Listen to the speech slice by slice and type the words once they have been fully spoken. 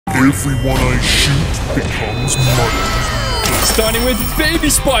Everyone I shoot becomes money. Starting with baby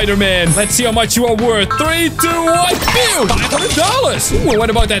Spider-Man. Let's see how much you are worth. 3, 2, 1, pew! $500. Ooh,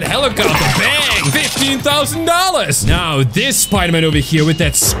 what about that helicopter? Bang! $15,000. Now, this Spider-Man over here with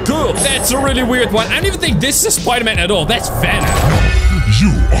that skull. That's a really weird one. I don't even think this is a Spider-Man at all. That's Venom. You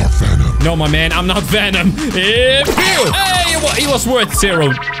are Venom. No, my man, I'm not Venom. Hey, well, he was worth $0.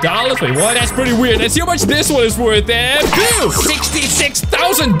 Wait, what? That's pretty weird. Let's see how much this one is worth.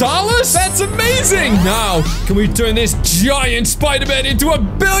 $66,000? That's amazing. Now, can we turn this giant Spider-Man into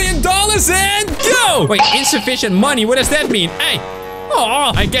 $1 billion and go? Wait, insufficient money? What does that mean? Hey.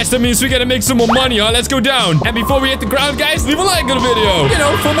 Aw, I guess that means we gotta make some more money, huh? Let's go down. And before we hit the ground, guys, leave a like on the video. You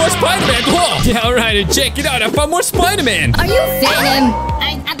know, for more Spider-Man. Whoa. Yeah, alright, and check it out. I found more Spider-Man. Are you Venom?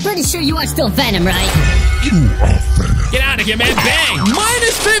 I'm pretty sure you are still Venom, right? You are Venom. Get out of here, man. Bang.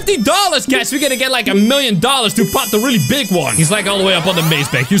 Minus $50, guys. We're gonna get like $1 million to pop the really big one. He's like all the way up on the maze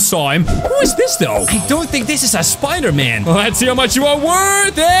back. You saw him. Who is this, though? I don't think this is a Spider-Man. Well, let's see how much you are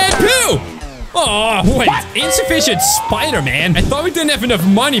worth. And pew! Oh, wait. Insufficient Spider-Man? I thought we didn't have enough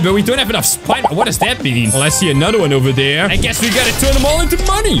money, but we don't have enough Spider... What does that mean? Well, I see another one over there. I guess we gotta turn them all into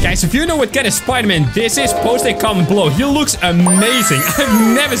money. Guys, if you know what kind of Spider-Man this is, post a comment below. He looks amazing.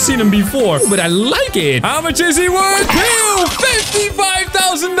 I've never seen him before, but I like it. How much is he worth?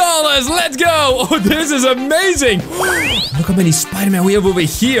 $55,000. Let's go. Oh, this is amazing. Look how many Spider-Man we have over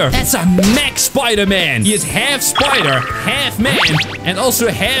here. That's a Max Spider-Man. He is half spider, half man, and also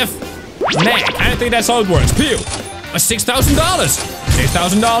half... Mac. I don't think that's how it works. Pew. $6,000.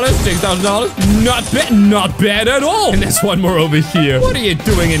 $6,000. Not bad at all. And there's one more over here. What are you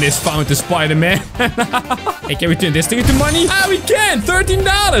doing in this fountain, Spider-Man? Hey, can we turn this thing into money? Ah, we can. $13.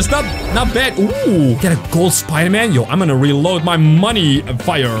 Not bad. Ooh, get a gold Spider-Man. Yo, I'm gonna reload my money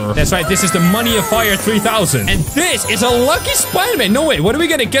fire. That's right. This is the money of fire 3000. And this is a lucky Spider-Man. No way. What are we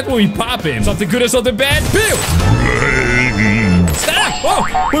gonna get when we pop him? Something good or something bad? Pew. Oh,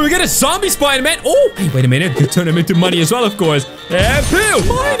 well, we get a zombie Spider-Man. Oh, hey, wait a minute. You turn him into money as well, of course. And pew,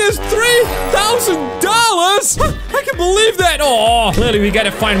 minus $3,000. I can believe that. Oh, clearly we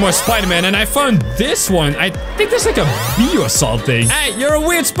gotta find more Spider-Man. And I found this one. I think there's like a bee or something. Hey, you're a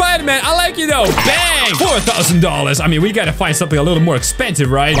weird Spider-Man. I like you though. Bang, $4,000. I mean, we gotta find something a little more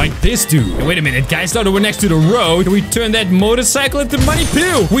expensive, right? Like this dude. Hey, wait a minute, guys. Now that we're next to the road, can we turn that motorcycle into money?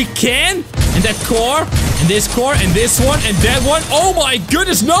 Pew, we can. And that car, and this car, and this one, and that one. Oh my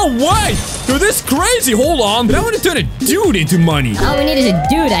goodness, no way! Dude, this is crazy. Hold on. But I want to turn a dude into money. All we need is a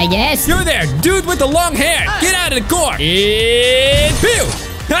dude, I guess. You're there, dude with the long hair. Get out of the car. And pew!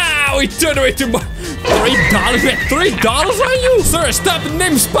 Ah, we turned her into money. $3? Man, $3 on you? Sir, stop the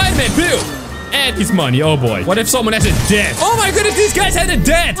name Spider-Man. Pew! And his money. Oh boy. What if someone has a debt? Oh my goodness, these guys had a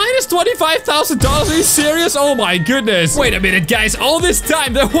debt. Minus $25,000. Are you serious? Oh my goodness. Wait a minute, guys. All this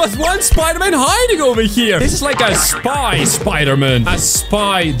time, there was one Spider-Man hiding over here. This is like a spy Spider-Man. A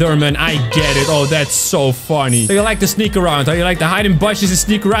Spider-Man. I get it. Oh, that's so funny. So you like to sneak around, huh? You like to hide in bushes and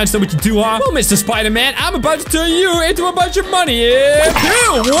sneak around. Is that what you do, huh? Well, Mr. Spider-Man, I'm about to turn you into a bunch of money. Yeah.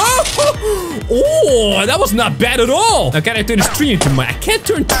 Whoa. Oh, that was not bad at all. Now, can I turn this tree into money? I can't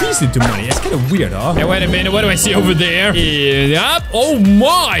turn trees into money. That's kind of weird, huh? Hey, wait a minute. What do I see over there? Yep. Oh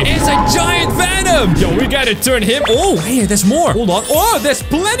my. It's a giant Venom. Yo, we gotta turn him. Oh, hey, there's more. Hold on. Oh, there's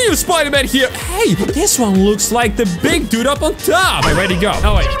plenty of Spider-Man here. Hey, this one looks like the big dude up on top. All right, where'd he go?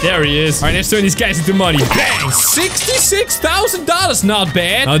 Oh, wait, there he is. All right, let's turn these guys into money. Bang. $66,000. Not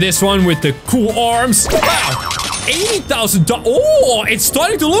bad. Now this one with the cool arms. Wow. $80,000. Oh, it's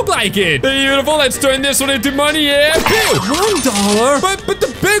starting to look like it. Beautiful. Let's turn this one into money. Yeah. $1. But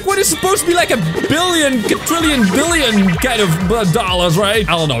the big one is supposed to be like a billion, trillion, billion kind of dollars, right?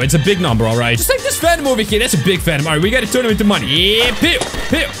 I don't know. It's a big number, all right. Just like this Venom over here. That's a big Venom. All right, we got to turn him into money. Yeah.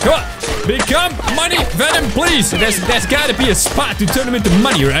 Come on. Become money, Venom, please. There's got to be a spot to turn him into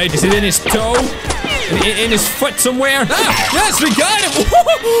money, right? Is it in his toe? In his foot somewhere? Ah, yes, we got him.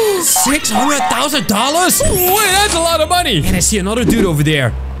 $600,000? Wait, that's a lot of money. And I see another dude over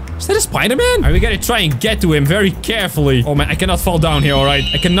there. Is that a Spider-Man? All right, we gotta try and get to him very carefully. Oh, man, I cannot fall down here, all right?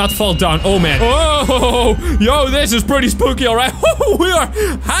 I cannot fall down. Oh, man. Oh, yo, this is pretty spooky, all right? We are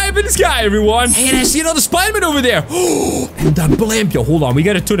high up in the sky, everyone. Hey, and I see another Spider-Man over there. And the blimp. Yo, hold on. We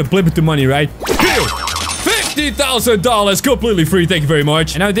gotta turn the blimp into money, right? $50,000 completely free. Thank you very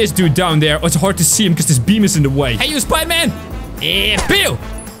much. And now this dude down there. Oh, it's hard to see him because this beam is in the way. Hey, you Spider-Man. Pew.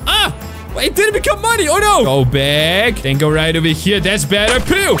 Ah. Wait, it didn't become money. Oh, no. Go back. Then go right over here. That's better.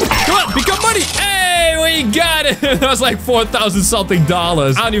 Pew. Come on. Become money. Hey, we got it. That was like $4,000 something.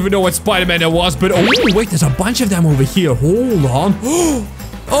 I don't even know what Spider-Man that was, but oh, wait, there's a bunch of them over here. Hold on.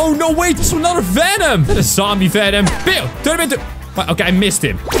 Oh, no, wait. This is another Venom. That's a zombie Venom. Pew. Turn him into... What? Okay, I missed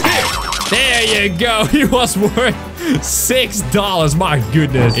him. There you go. He was worth $6. My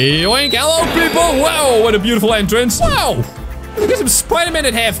goodness. Yoink. Hello, people. Wow, what a beautiful entrance. Wow. Look at some Spider-Man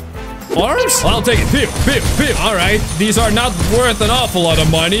that have arms. Well, I'll take it. Pew, pew, pew. All right. These are not worth an awful lot of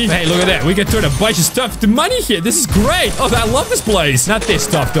money. Hey, look at that. We can turn a bunch of stuff to money here. This is great. Oh, I love this place. Not this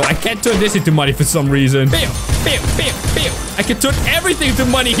stuff, though. I can't turn this into money for some reason. Pew, pew, pew, pew. I can turn everything to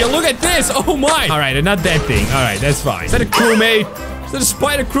money here. Look at this. Oh, my. All right, and not that thing. All right, that's fine. Is that a crewmate? Is that a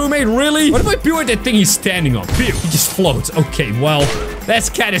spider crewmate? Really? What if I pew at that thing he's standing on? Pew. He just floats. Okay, well, that's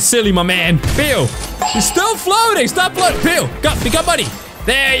kind of silly, my man. Pew. He's still floating. Stop floating. Pew. Go. Become money.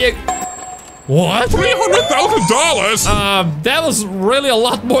 There you... What? $300,000? That was really a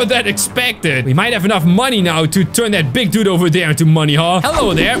lot more than expected. We might have enough money now to turn that big dude over there into money, huh?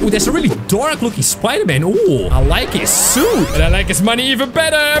 Hello there. Ooh, there's a really dark-looking Spider-Man. Ooh, I like his suit. And I like his money even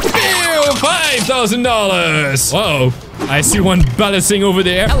better. Pew! $5,000. Whoa. I see one balancing over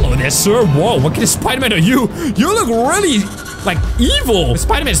there. Hello there, sir. Whoa, what kind of Spider-Man are you? You look really... like evil.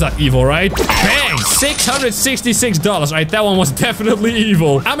 Spider-Man's not evil, right? Bang! $666. All right, that one was definitely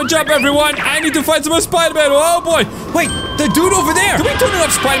evil. I'ma jump, everyone. I need to find some more Spider-Man. Oh, boy. Wait, the dude over there. Can we turn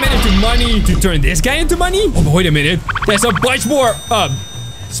enough Spider-Man into money to turn this guy into money? Oh, but wait a minute. There's a bunch more,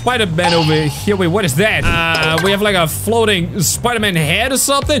 Spider-Man over here. Wait, what is that? We have like a floating Spider-Man head or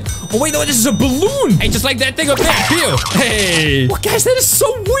something. Oh, wait, no, this is a balloon. Hey, just like that thing up there. Pew. Hey. Well, guys, that is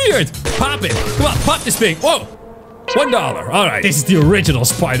so weird. Pop it. Come on, pop this thing. Whoa. $1. All right, this is the original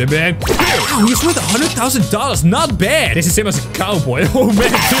Spider-Man. Wow, he's worth $100,000. Not bad. This is him as a cowboy. Oh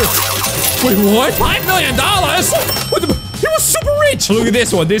man, dude. Wait, what? $5 million? What the? He was super rich. Look at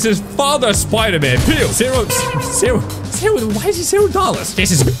this one. This is Father Spider-Man. Pew. Zero. Why is he $0?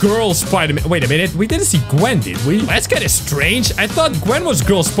 This is girl Spider-Man. Wait a minute. We didn't see Gwen, did we? That's kind of strange. I thought Gwen was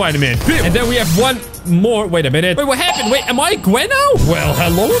girl Spider-Man. And then we have one more. Wait a minute. Wait, what happened? Wait, am I Gwen now? Well,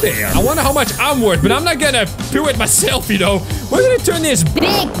 hello there. I wonder how much I'm worth, but I'm not gonna do it myself, you know. We're gonna turn this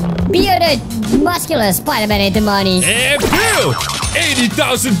big, bearded, muscular Spider-Man into money. And pew!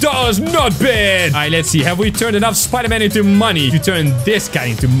 $80,000. Not bad. All right, let's see. Have we turned enough Spider-Man into money to turn this guy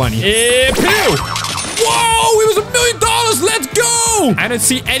into money? And pew! Whoa, it was $1 million. Let's go. I don't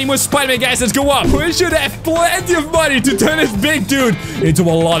see any more Spider-Man, guys. Let's go up. We should have plenty of money to turn this big dude into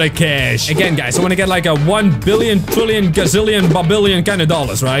a lot of cash. Again, guys, I want to get like a 1 billion, trillion, gazillion, babillion kind of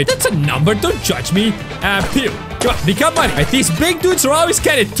dollars, right? That's a number. Don't judge me. Pew. Come on, become money. Right, these big dudes are always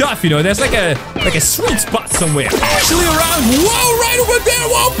kind of tough, you know. There's like a sweet spot somewhere. Actually around. Whoa, right over there.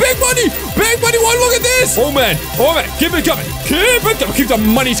 Whoa, big money. Big money. Whoa, look at this. Oh, man. Oh, man. Keep it coming. Keep it coming. Keep the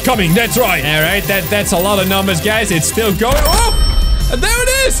money's coming. That's right. All right, that's a lot of numbers, guys. It's still going. Oh, and there it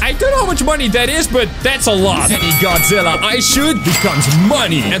is. I don't know how much money that is, but that's a lot. Any Godzilla I shoot becomes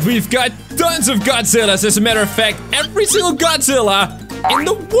money. And we've got tons of Godzillas. As a matter of fact, every single Godzilla in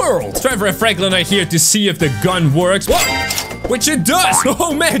the world. Trevor and Franklin are here to see if the gun works. Whoa! Which it does.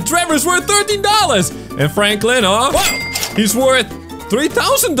 Oh man, Trevor's worth $13. And Franklin, whoa, he's worth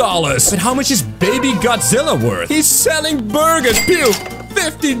 $3,000. But how much is baby Godzilla worth? He's selling burgers. Pew.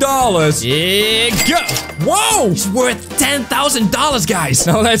 $50. Yeah, go. Whoa, he's worth $10,000, guys.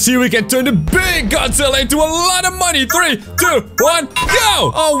 Now let's see if we can turn the big Godzilla into a lot of money. 3, 2, 1,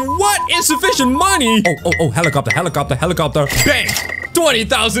 go. Oh, what? Insufficient money. Oh, helicopter. Bang.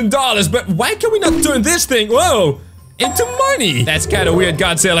 $20,000. But why can we not turn this thing, whoa, into money? That's kind of weird,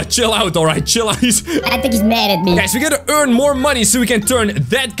 Godzilla. Chill out, all right? Chill out. I think he's mad at me. Guys, we gotta earn more money so we can turn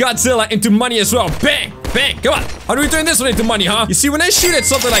that Godzilla into money as well. Bang! Bang! Come on! How do we turn this one into money, huh? You see, when I shoot at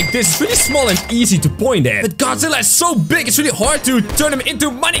something like this, it's really small and easy to point at. But Godzilla is so big, it's really hard to turn him into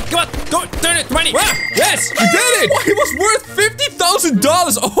money. Come on! Go turn it to money! Wow! Yes! We did it! Wow, it was worth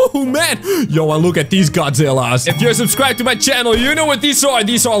 $50,000! Oh, man! Yo, I look at these Godzillas. If you're subscribed to my channel, you know what these are.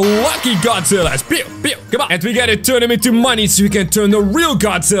 These are lucky Godzillas. Pew! Pew! Come on! And we gotta turn them into money so we can turn the real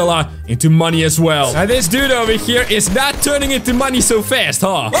Godzilla into money as well. Now, this dude over here is not turning into money so fast,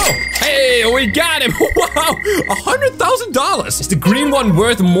 huh? Oh! Hey, we got him! Wow! $100,000! Is the green one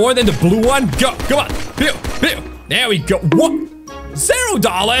worth more than the blue one? Go! Come on! Pew! Pew! There we go! What?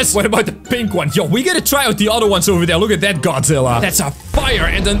 $0? What about the pink one? Yo, we gotta try out the other ones over there. Look at that Godzilla. That's a fire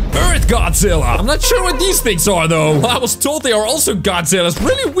and an earth Godzilla. I'm not sure what these things are, though. Well, I was told they are also Godzillas.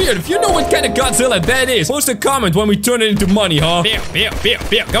 Really weird. If you know what kind of Godzilla that is, post a comment when we turn it into money, huh? Pew, pew, pew,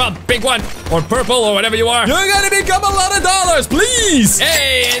 pew. Come on, big one. Or purple, or whatever you are. You're gonna become a lot of dollars, please.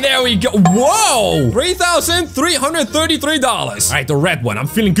 Hey, and there we go. Whoa! $3,333. All right, the red one. I'm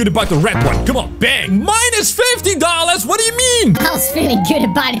feeling good about the red one. Come on, bang. Minus $50. What do you mean? I was feeling good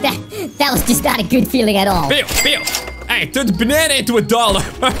about it. That was just not a good feeling at all. Pew, pew. Hey, turn the banana into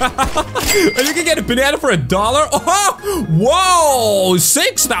 $1. And you can get a banana for $1? Oh, whoa,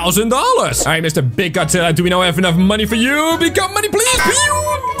 $6,000. All right, Mr. Big Godzilla, do we now have enough money for you? Become money, please.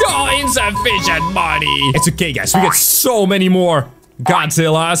 Oh, insufficient money. It's okay, guys. We got so many more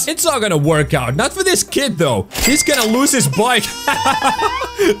Godzillas. It's all gonna work out. Not for this kid, though. He's gonna lose his bike.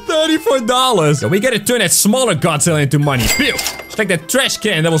 $34. So we gotta turn that smaller Godzilla into money. Pew. It's like that trash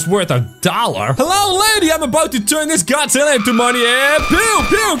can that was worth $1. Hello, lady. I'm about to turn this Godzilla into money. Yeah, pew,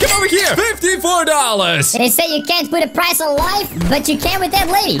 pew. Come over here. $54. They say you can't put a price on life, but you can with that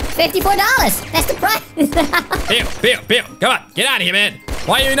lady. $54. That's the price. Pew, pew, pew. Come on. Get out of here, man.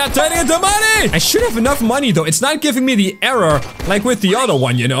 Why are you not turning into money? I should have enough money, though. It's not giving me the error like with the other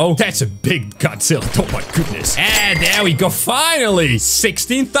one, you know? That's a big Godzilla. Oh, my goodness. And there we go. Finally.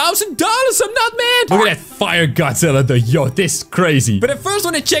 $16,000. I'm not mad. Look at that fire Godzilla, though. Yo, this is crazy. But at first,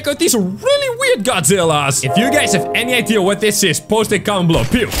 I want to check out these really weird Godzillas. If you guys have any idea what this is, post a comment below.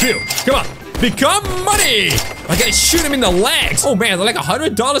 Pew, pew. Come on. Become money! I gotta shoot him in the legs. Oh man, they're like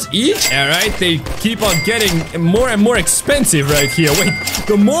 $100 each. All right, they keep on getting more and more expensive right here. Wait,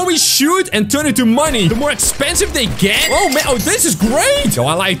 the more we shoot and turn it to money, the more expensive they get. Oh man, oh this is great. Oh,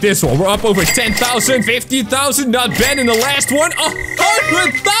 I like this one. We're up over 10,000, 50,000. Not bad in the last one.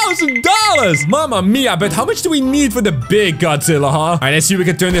 $100,000. Mamma mia! But how much do we need for the big Godzilla, huh? All right, let's see if we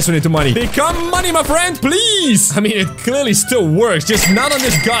can turn this one into money. Become money, my friend, please. I mean, it clearly still works, just not on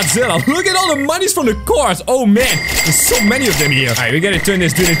this Godzilla. Look at all the monies from the cars. Oh man, there's so many of them here. All right, we gotta turn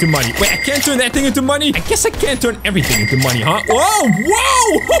this dude into money. Wait, I can't turn that thing into money? I guess I can't turn everything into money, huh? Whoa,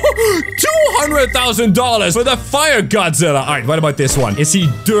 whoa! $200,000 for the fire Godzilla. All right, what about this one? Is he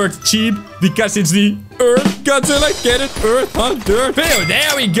dirt cheap because it's the Earth Godzilla? Get it? Earth, huh? Dirt. Phew,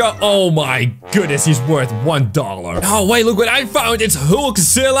 there we go. Oh my goodness, he's worth $1. Oh wait, look what I found. It's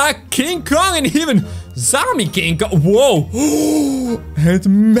Hulkzilla, King Kong, and even Zombie King Kong. Whoa.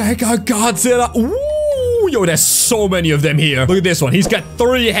 And Mega Godzilla. Ooh, yo, there's so many of them here. Look at this one. He's got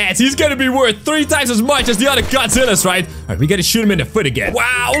 3 heads. He's gonna be worth 3 times as much as the other Godzillas, right? All right, we gotta shoot him in the foot again.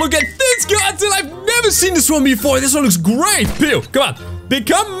 Wow, look at this Godzilla. I've never seen this one before. This one looks great. Pew, come on.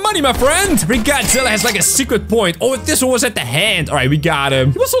 Become money, my friend. Every Godzilla has like a secret point. Oh, this one was at the hand. All right, we got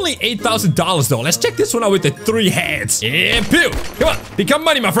him. He was only $8,000 though. Let's check this one out with the 3 heads. Yeah, pew. Come on, become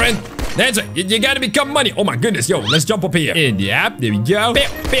money, my friend. That's it. You gotta become money. Oh my goodness, yo, let's jump up here. And yep, there we go. Pew,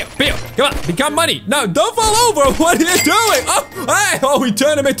 pew, pew. Come on, become money. No, don't fall over. What are you doing? Oh, hey, oh, we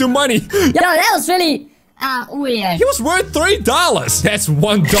turned him into money. Yo, that was really weird. He was worth $3. That's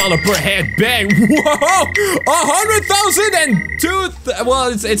 $1 per head. Bang. Whoa. 100,000 and 2.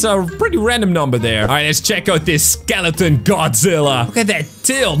 Well, it's a pretty random number there. All right, let's check out this skeleton Godzilla. Look at that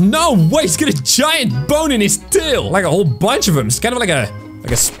tail. No way. He's got a giant bone in his tail. Like a whole bunch of them. It's kind of like a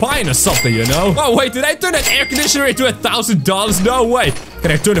spine or something, you know? Oh, wait, did I turn that air conditioner into $1,000? No way.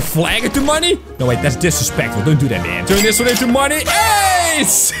 Can I turn the flag into money? No, wait, that's disrespectful. Don't do that, man. Turn this one into money. Hey,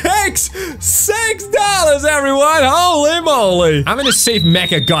 $6, everyone. Holy moly. I'm gonna save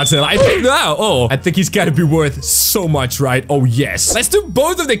Mecha Godzilla. I think now. Oh, I think he's gotta be worth so much, right? Oh, yes. Let's do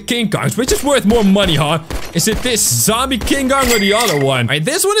both of the King Kongs. Which is worth more money, huh? Is it this zombie King Kong or the other one? All right,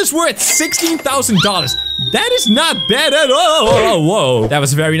 this one is worth $16,000. That is not bad at all. Oh, whoa. That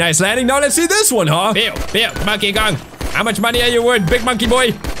was a very nice landing. Now let's see this one, huh? Bill, come on, King Kong. How much money are you worth, big monkey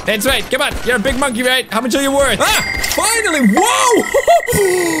boy? That's right. Come on. You're a big monkey, right? How much are you worth? Ah, finally. Whoa.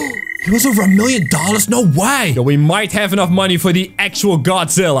 He was over $1 million? No way. So we might have enough money for the actual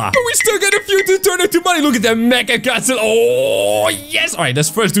Godzilla. But we still got a few to turn into money. Look at that Mecha Godzilla. Oh, yes. All right, let's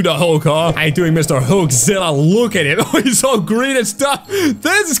first do the Hulk, huh? How you doing, Mr. Hulkzilla? Look at him. Oh, he's all green and stuff.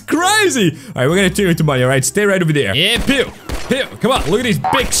 This is crazy. All right, we're going to turn into money, all right? Stay right over there. Yeah, pew. Pew. Come on. Look at these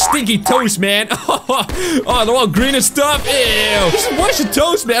big stinky toes, man. Oh, they're all green and stuff. Ew. Just wash your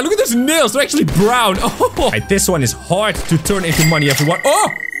toes, man. Look at those nails. They're actually brown. Oh. All right, this one is hard to turn into money, everyone. Oh.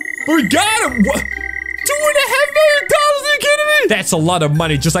 We got him! What? $2.5 million? Are you kidding me? That's a lot of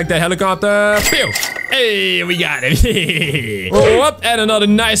money, just like that helicopter. Pew! Hey, we got him. Oh, up, and another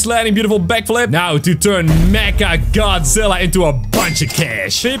nice landing, beautiful backflip. Now to turn Mecha Godzilla into a bunch of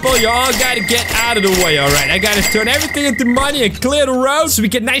cash. People, you all gotta get out of the way, all right? I gotta turn everything into money and clear the road so we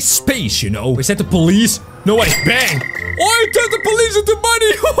get nice space, you know? Is that the police? No way, bang! Oh, you turned the police into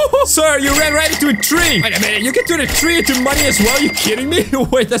money! Sir, you ran right into a tree! Wait a minute, you can turn a tree into money as well? Are you kidding me?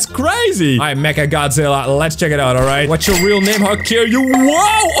 Wait, that's crazy! Alright, Mecha Godzilla, let's check it out, alright? What's your real name? How care you?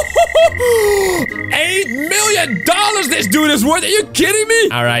 Whoa! $8 million this dude is worth! Are you kidding me?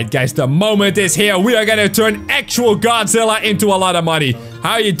 Alright, guys, the moment is here. We are gonna turn actual Godzilla into a lot of money.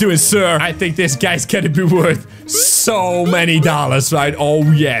 How you doing, sir? I think this guy's gonna be worth so many dollars, right? Oh,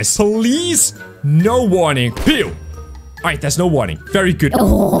 yes. Please, no warning. Pew! right, that's no warning. Very good.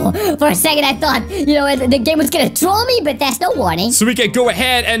 Oh, for a second I thought, you know, the game was gonna troll me, but that's no warning. So we can go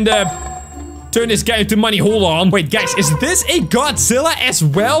ahead and turn this guy into money. Hold on. Wait, guys, is this a Godzilla as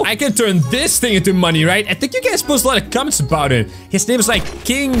well? I can turn this thing into money, right? I think you guys posted a lot of comments about it. His name is like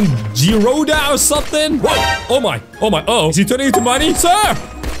King Giroda or something. Whoa. Oh my. Oh my. Oh, is he turning into money? Sir!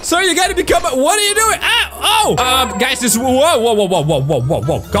 Sir, you gotta become a— what are you doing? Ah! Oh! Guys, this—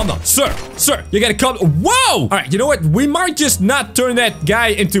 whoa. Calm down. Sir, you gotta calm— whoa! Alright, you know what? We might just not turn that guy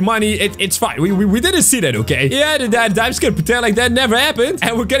into money. It's fine. We didn't see that, okay? Yeah, I'm just gonna pretend like that never happened.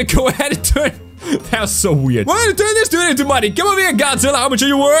 And we're gonna go ahead and turn— that was so weird. We're gonna turn this dude into money. Come over here, Godzilla. How much are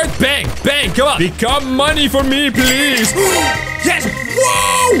you worth? Bang, bang, come on. Become money for me, please. Yes!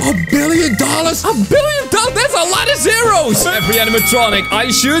 Whoa! $1 billion? $1 billion? That's a lot of zeros! Every animatronic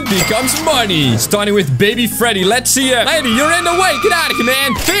I shoot becomes money. Starting with Baby Freddy. Let's see. Lady, you're in the way. Get out of here,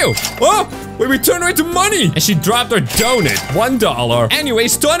 man. Phew! Oh! Wait, we turned her into money. And she dropped her donut. $1. Anyway,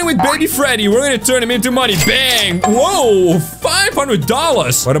 starting with Baby Freddy, we're gonna turn him into money. Bang! Whoa!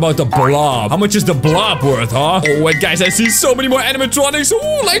 $500. What about the blob? How much is the blob worth, huh? Oh, wait, guys, I see so many more animatronics.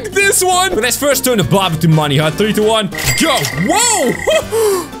 Ooh, like this one. But let's first turn the blob into money, huh? 3, 2, 1, go! Whoa!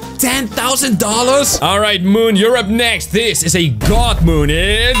 $10,000? All right, Moon, you're up next. This is a God Moon,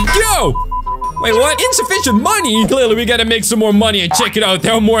 and go! Wait, what? Insufficient money? Clearly, we gotta make some more money and check it out.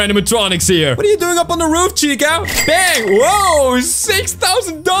 There are more animatronics here. What are you doing up on the roof, Chica? Bang! Whoa!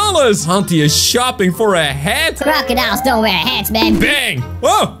 $6,000! Auntie is shopping for a hat? Crocodiles don't wear hats, man. Bang!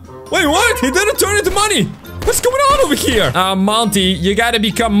 Whoa! Wait, what? He didn't turn into money. What's going on over here? Monty, you gotta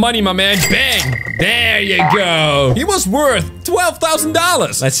become money, my man. Bang! There you go. He was worth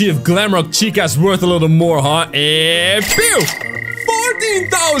 $12,000. Let's see if Glamrock Chica's worth a little more, huh? And pew!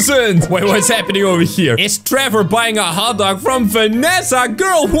 14,000! Wait, what's happening over here? Is Trevor buying a hot dog from Vanessa?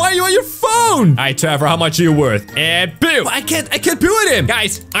 Girl, why are you on your phone? Alright, Trevor, how much are you worth? And pew! I can't pew at him!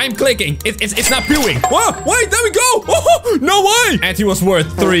 Guys, I'm clicking. It's not pewing. Whoa, wait, there we go! Oh, no way! And he was worth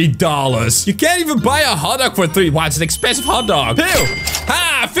 $3. You can't even buy a hot dog for $3. Wow, it's an expensive hot dog. Pew!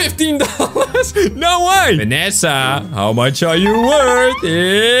 Ha! $15! No way! Vanessa, how much are you worth?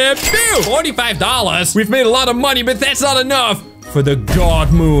 And pew! $45. We've made a lot of money, but that's not enough for the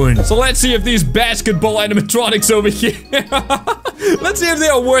God Moon. So let's see if these basketball animatronics over here let's see if they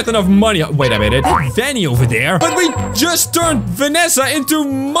are worth enough money. Wait a minute. Vanny over there. But we just turned Vanessa into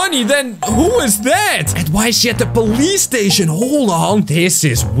money. Then who is that? And why is she at the police station? Hold on. This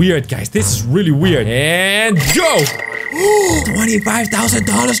is weird, guys. This is really weird. And go.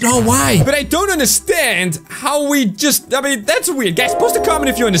 $25,000? No, why? But I don't understand how we just— I mean, that's weird. Guys, post a comment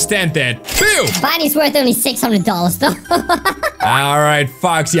if you understand that. Pew! Bonnie's worth only $600 though. Alright,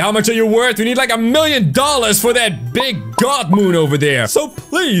 Foxy, how much are you worth? We need like $1 million for that big God Moon over there. So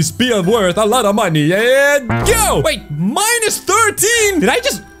please be worth a lot of money. And go! Wait, minus 13? Did I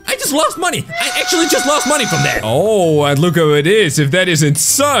just lost money. I actually just lost money from that. Oh, and look who it is. If that isn't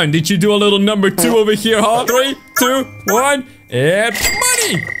Sun. Did you do a little number 2 over here, huh? 3, 2, 1, and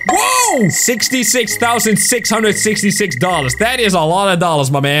money! Whoa! $66,666. That is a lot of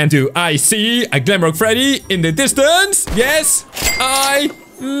dollars, my man. Do I see a Glamrock Freddy in the distance? Yes, I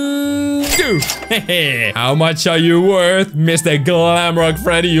do. How much are you worth, Mr. Glamrock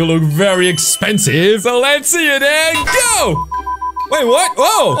Freddy? You look very expensive. So let's see it and go! Wait, what?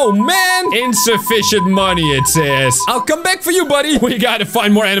 Oh man. Insufficient money, it says. I'll come back for you, buddy. We gotta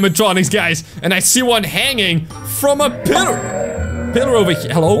find more animatronics, guys. And I see one hanging from a pillar over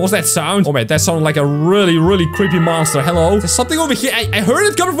here. Hello? What was that sound? Oh man, that sounded like a really, really creepy monster. Hello? There's something over here. I heard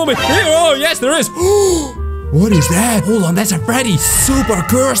it coming from here. Oh, yes, there is. What is that? Hold on, that's a Freddy. Super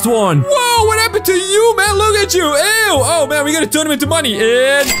cursed one. Whoa, what happened to you, man? Look at you. Ew. Oh, man, we gotta turn him into money.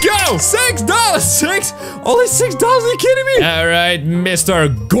 And go. $6. Only $6? Are you kidding me? All right, Mr.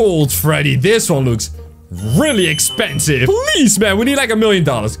 Gold Freddy. This one looks really expensive. Please, man, we need like $1 million.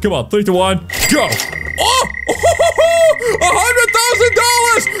 Come on, 3, 2, 1, go. Oh!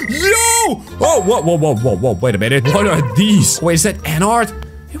 $100,000! Yo! Oh, whoa. Wait a minute. What are these? Wait, is that Anart?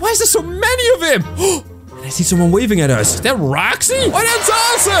 Hey, why is there so many of him? I see someone waving at us. Is that Roxy? Oh, that's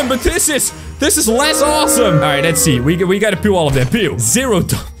awesome! But this is less awesome. All right, let's see. We gotta pew all of them. Pew. $0.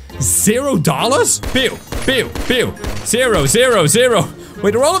 Pew. 0.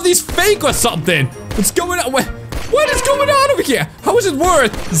 Wait, are all of these fake or something? What's going on? What is going on over here? How is it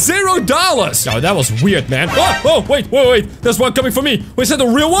worth $0? Oh, that was weird, man. Oh, wait. There's one coming for me. Wait, is that the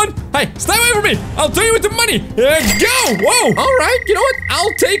real one? Hey, stay away from me. I'll turn you into money. Go. Whoa. All right, you know what?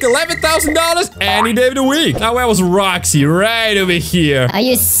 I'll take $11,000 any day of the week. Now, where was Roxy? Right over here. Are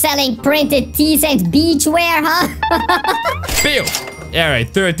you selling printed tees and beachwear, huh? Pew. All right,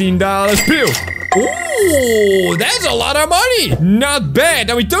 $13. Pew. Ooh, that's a lot of money. Not bad.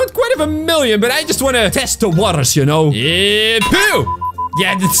 Now, we don't quite have 1 million, but I just want to test the waters, you know. Yeah, pew.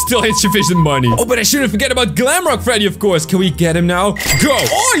 Yeah, that's still insufficient money. Oh, but I shouldn't forget about Glamrock Freddy, of course. Can we get him now? Go.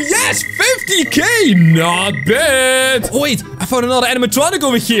 Oh, yes, 50K. Not bad. Oh, wait, I found another animatronic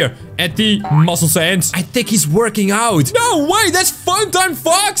over here at the muscle sands. I think he's working out. No way, that's Funtime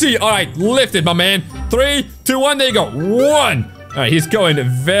Foxy. All right, lift it, my man. 3, 2, 1, there you go. 1. All right, he's going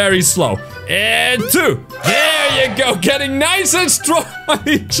very slow. And 2. There you go. Getting nice and strong.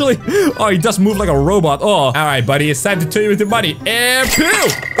 Actually, oh, he does move like a robot. Oh, all right, buddy. It's time to turn you into money. And pew.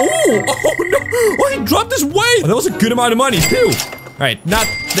 Oh, no. Oh, he dropped his weight. Oh, that was a good amount of money. Pew. All right, not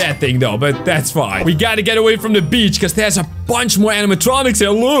that thing though, but that's fine. We gotta get away from the beach because there's a bunch more animatronics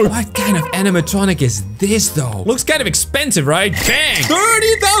here. Look, what kind of animatronic is this though? Looks kind of expensive, right? Bang,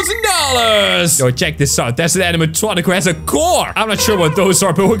 $30,000. Yo, check this out. That's an animatronic who has a core. I'm not sure what those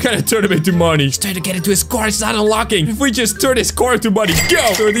are, but we're gonna turn him into money. He's trying to get into his core. It's not unlocking. If we just turn his core into money, go.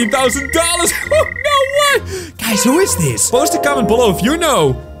 $30,000. Oh, no way. Guys, who is this? Post a comment below if you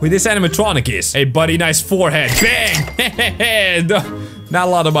know who this animatronic is. Hey, buddy, nice forehead. Bang. Not a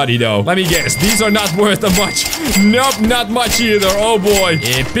lot of money, though. Let me guess. These are not worth that much. Nope, not much either. Oh, boy.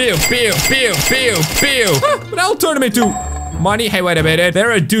 Yeah, pew, pew, pew, pew, pew. But I'll turn them into money. Hey, wait a minute.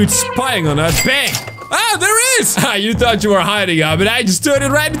 There are dudes spying on us. Bang. Ah, there is. Ah, you thought you were hiding out, but I just turned it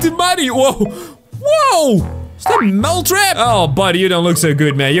right into money. Whoa. Whoa. Is that Mel Trap? Oh, buddy, you don't look so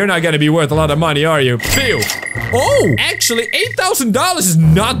good, man. You're not gonna be worth a lot of money, are you? Pew. Oh, actually, $8,000 is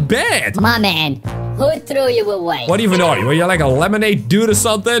not bad. Come on, man. Who threw you away? What even are you? Are you like a lemonade dude or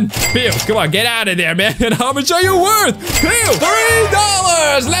something? Pew, come on, get out of there, man. How much are you worth? Pew,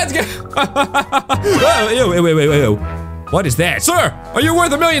 $3. Let's go. Oh, wait. What is that? Sir, are you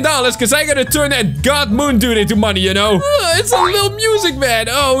worth $1 million? Because I gotta turn that God Moon dude into money, you know? It's a little music, man.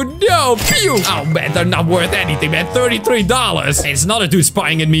 Oh, no. Pew. Oh, man, they're not worth anything, man. $33. Hey, it's another dude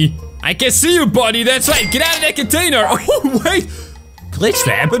spying at me. I can see you, buddy. That's right. Get out of that container. Oh, wait. Glitch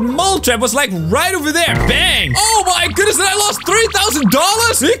trap, but Mole Trap was like right over there. Bang. Oh, my goodness. Then I lost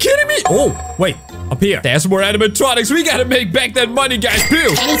 $3,000? Are you kidding me? Oh, wait. Up here. There's more animatronics. We gotta make back that money, guys. Pew.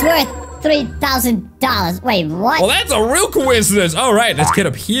 And he's worth $3,000. Wait, what? Well, that's a real coincidence. All right, let's get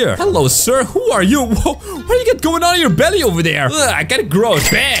up here. Hello, sir. Who are you? Whoa, what do you got going on in your belly over there? Ugh, I got it gross.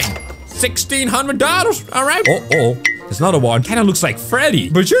 Bang. $1,600. All right. Oh, there's another one. Kind of looks like Freddy,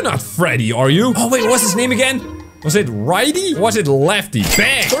 but you're not Freddy, are you? Oh, wait, what's his name again? Was it Righty? Or was it Lefty?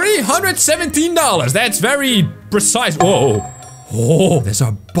 Bang. $317. That's very precise. Whoa. Oh, there's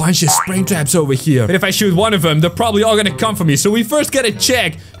a bunch of spring traps over here. But if I shoot one of them, they're probably all gonna come for me. So we first gotta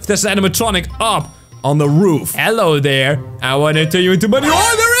check if there's an animatronic up on the roof. Hello there. I wanna turn you into money.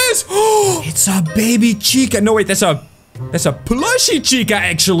 Oh, there is! Oh, it's a baby Chica. No, wait, that's a plushie Chica,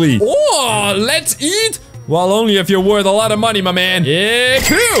 actually. Oh, let's eat? Well, only if you're worth a lot of money, my man. Yeah,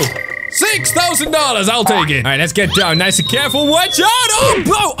 pew! $6,000. I'll take it. All right, let's get down. Nice and careful. Watch out!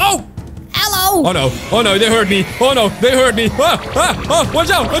 Oh! Hello. Oh no, they hurt me. Oh no, they hurt me. Watch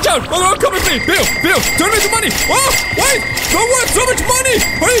out. Oh, come with me. Bill, turn me into money. Oh, wait, don't want so much money.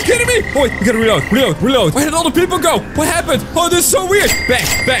 Are you kidding me? Oh, wait, we gotta reload. Where did all the people go? What happened? Oh, this is so weird. Bang.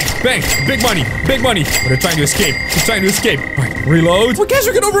 Big money. But they're trying to escape. All right, reload. Well, guys,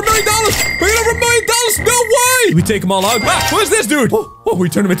 we get over $1 million. No way. We take them all out. Who is this dude? Oh, we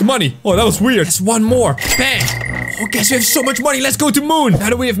turned him into money. Oh, that was weird. There's one more. Bang. Oh, guys, we have so much money. Let's go to Moon. Now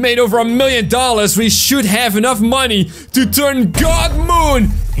that we have made over $1 million, we should have enough money to turn God Moon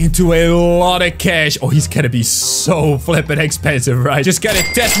into a lot of cash. Oh, he's gonna be so flippin' expensive, right? Just gotta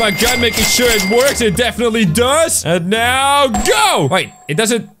test my gun, making sure it works. It definitely does. And now go. Wait, it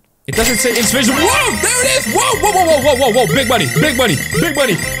doesn't say insufficient. Whoa, there it is. Whoa. Big money.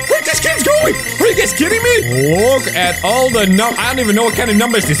 It just keeps going. Are you guys kidding me? Look at all the I don't even know what kind of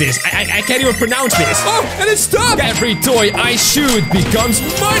numbers this is. I can't even pronounce this. Oh, and it stopped. Every toy I shoot becomes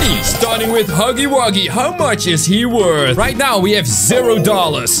money. Starting with Huggy Wuggy. How much is he worth? Right now, we have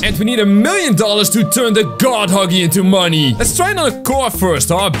 $0. And we need $1 million to turn the God Huggy into money. Let's try another core first,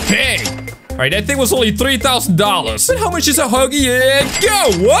 huh? Bang. Alright, that thing was only $3,000. But how much is a Huggy? Yeah,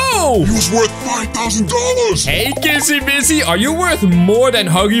 go! Whoa! He was worth $5,000. Hey, Kissy Missy, are you worth more than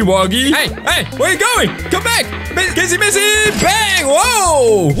Huggy Wuggy? Hey, where are you going? Come back! Kissy Missy! Bang!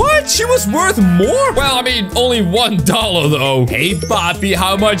 Whoa! What? She was worth more? Well, I mean, only $1 though. Hey, Poppy,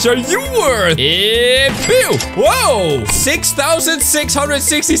 how much are you worth? Pew! Whoa!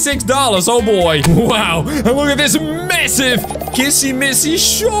 $6,666. Oh boy. Wow. And look at this massive Kissy Missy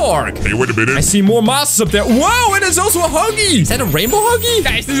shark. Hey, wait a minute. minute. I see more monsters up there. Whoa, and there's also a Huggy. Is that a rainbow Huggy?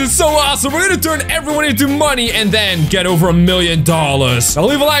 Guys, this is so awesome. We're gonna turn everyone into money and then get over $1 million. Now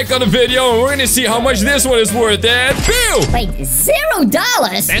leave a like on the video and we're gonna see how much this one is worth. And pew! Wait,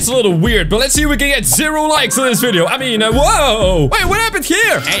 $0? That's a little weird, but let's see if we can get 0 likes on this video. I mean, whoa! Wait, what happened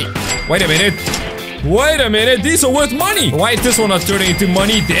here? Hey, wait a minute. Wait a minute, these are worth money. Why is this one not turning into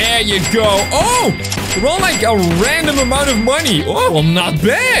money? There you go. Oh, they're all like a random amount of money. Oh, well, not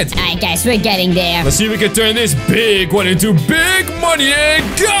bad. All right, guys, we're getting there. Let's see if we can turn this big one into big money and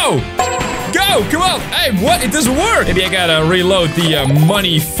go. Go, come on. Hey, what? It doesn't work. Maybe I gotta reload the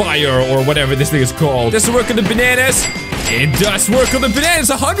money fire or whatever this thing is called. Does it work on the bananas? It does work on the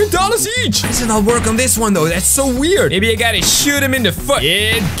bananas, $100 each. Why does it not work on this one though? That's so weird. Maybe I gotta shoot him in the foot.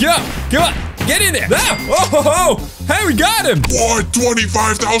 And go. Come on. Get in there! Ah! Oh! Hey, we got him! What?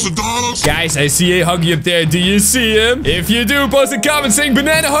 $25,000? Guys, I see a Huggy up there. Do you see him? If you do, post a comment saying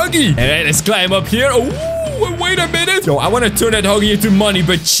banana Huggy. Alright, let's climb up here. Oh, wait a minute. Yo, I want to turn that Huggy into money,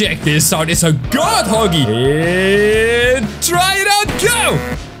 but check this out. It's a god Huggy. And try it out. Go!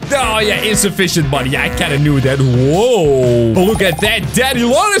 Oh, yeah, insufficient money. Yeah, I kind of knew that. Whoa. Oh, look at that. Daddy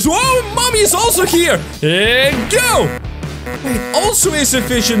Lawless. Whoa, mommy is also here. And go! Wait, also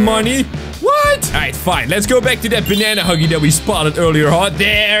insufficient money. What? Alright, fine. Let's go back to that banana Huggy that we spotted earlier, huh?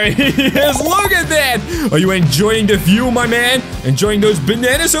 There he is. Look at that. Are you enjoying the view, my man? Enjoying those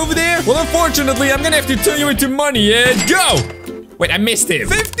bananas over there? Well, unfortunately, I'm gonna have to turn you into money and go. Wait, I missed him.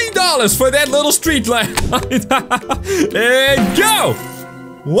 $50 for that little street light. And go.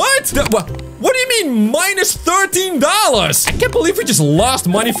 What? What do you mean minus $13? I can't believe we just lost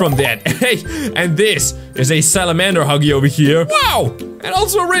money from that. Hey, and this is a salamander Huggy over here. Wow! And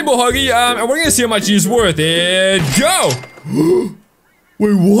also a rainbow Huggy. And we're gonna see how much he's worth. And go!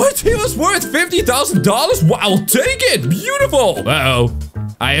 Wait, what? He was worth $50,000? Wow, I'll take it! Beautiful! Uh-oh.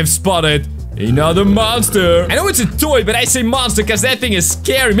 I have spotted another monster. I know it's a toy, but I say monster because that thing is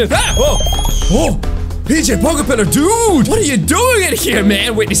scary, man. Ah! Oh! Oh! PJ Pokepiller, dude! What are you doing in here,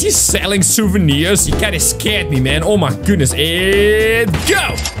 man? Wait, is he selling souvenirs? He kind of scared me, man. Oh my goodness. And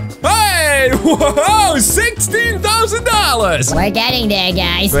go! Hey! Whoa! $16,000! We're getting there,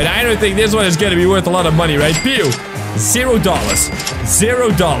 guys. But I don't think this one is gonna be worth a lot of money, right? Pew! $0.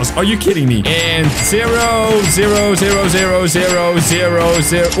 $0. Are you kidding me? And 0, 0, 0, 0, 0, 0,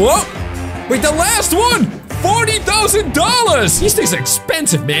 0. Whoa! Wait, the last one! $40,000! These things are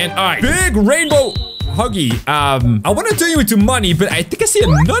expensive, man. Alright, big rainbow Huggy. I want to turn you into money, but I think I see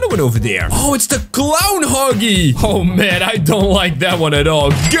another one over there. Oh, it's the clown Huggy. Oh, man, I don't like that one at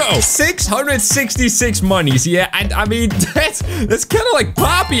all. Go. 666 monies. Yeah, I mean, that's kind of like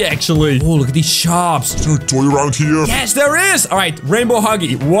Poppy, actually. Oh, look at these shops. Is there a toy around here? Yes, there is. All right, Rainbow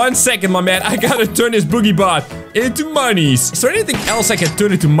Huggy. 1 second, my man. I gotta turn this boogie bot into monies. Is there anything else I can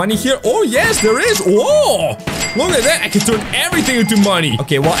turn into money here? Oh, yes, there is. Oh, look at that. I can turn everything into money.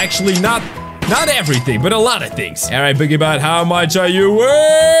 Okay, well, actually, not everything, but a lot of things. All right, Boogie Bot, how much are you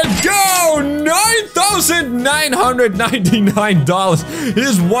worth? Go! $9,999.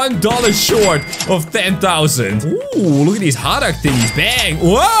 He's $1 short of 10,000. Ooh, look at these hot dog thingies. Bang!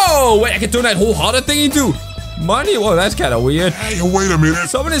 Whoa! Wait, I can turn that whole hot dog thing into money? Whoa, that's kind of weird. Hey, wait a minute.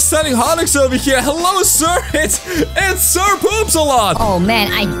 Someone is selling hot dogs over here. Hello, sir. It's Sir Poops a lot. Oh,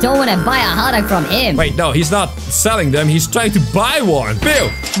 man, I don't want to buy a hot dog from him. Wait, no, he's not selling them. He's trying to buy one.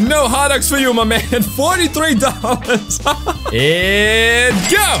 Bill, no hot dogs for you, my man. $43. And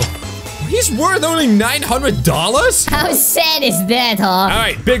go. He's worth only $900? How sad is that, huh? All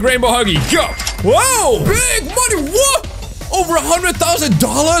right, big rainbow Huggy, go. Whoa, big money. What? Over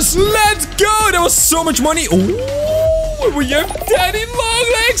 $100,000? Let's go! That was so much money. Ooh, we have Daddy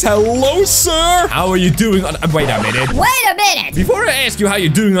Longlegs. Hello, sir. How are you doing? Wait a minute. Wait a minute. Before I ask you how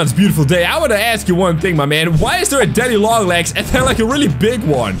you're doing on this beautiful day, I want to ask you one thing, my man. Why is there a Daddy Longlegs and then like a really big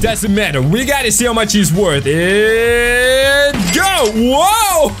one? Doesn't matter. We gotta see how much he's worth. And go!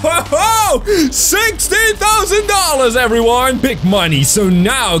 Whoa! Ho, ho! $60,000, everyone. Big money. So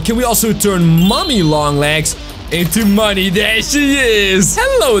now, can we also turn Mommy Longlegs into money? There she is.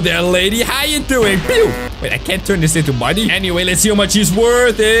 Hello there, lady. How you doing? Pew. Wait, I can't turn this into money. Anyway, let's see how much he's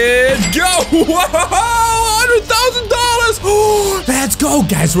worth. And go. Whoa, $100,000. Let's go,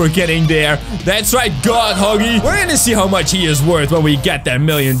 guys. We're getting there. That's right, God Huggy. We're gonna see how much he is worth when we get that $1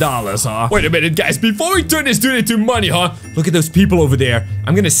 million, huh? Wait a minute, guys. Before we turn this dude into money, huh? Look at those people over there.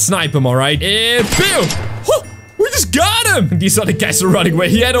 I'm gonna snipe him, all right? And pew. We just got him! These other guys are running away.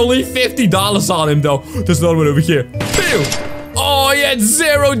 He had only $50 on him, though. There's another one over here. Pew! Oh, he had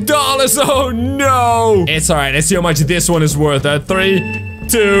 $0. Oh, no! It's alright. Let's see how much this one is worth. 3,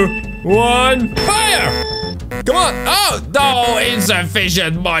 2, 1, fire! Come on. Oh, no,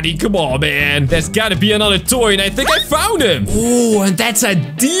 insufficient money. Come on, man. There's gotta be another toy, and I think I found him. Oh, and that's a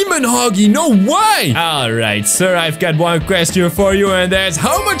demon Huggy. No way. All right, sir, I've got one question for you, and that's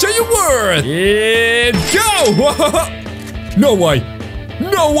how much are you worth? And go. No way.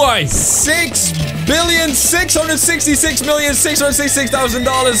 No way.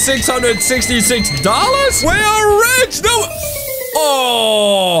 $6,666,666,666 $666. We are rich. No.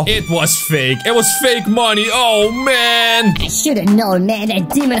 Oh, it was fake. It was fake money. Oh, man. I should have known, man. That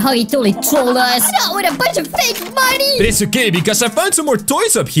demon Huggy totally trolled us. Not with a bunch of fake money. But it's okay because I found some more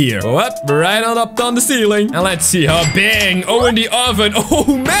toys up here. Oh, up, right up on the ceiling. And let's see. Oh, bang. Oh, in the oven.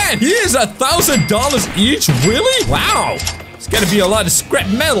 Oh, man. Here's $1,000 each. Really? Wow. It's gonna be a lot of scrap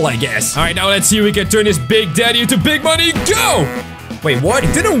metal, I guess. All right, now let's see if we can turn this Big Daddy into big money. Go! Wait, what?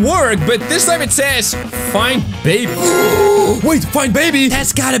 It didn't work, but this time it says, find baby. Wait, find baby?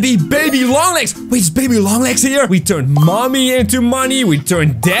 That's gotta be baby Longlegs. Wait, is baby Longlegs here? We turned mommy into money, we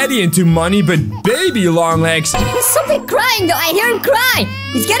turned daddy into money, but baby Longlegs. There's something crying, though. I hear him cry.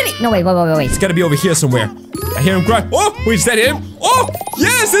 He's gotta be... No, wait. It's gotta be over here somewhere. I hear him cry. Oh, wait, is that him? Oh,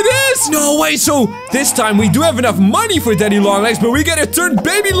 yes, it is. No way. So this time we do have enough money for Daddy Longlegs, but we gotta turn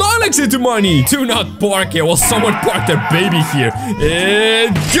baby Longlegs into money. Do not park here. Well, someone park their baby here.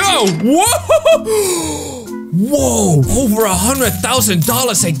 And go. Whoa. Whoa, over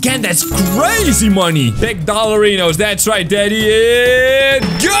 $100,000 again. That's crazy money. Big dollarinos. That's right, Daddy. And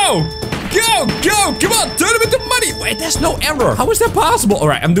go. Go! Come on, turn him into money! Wait, there's no error. How is that possible? All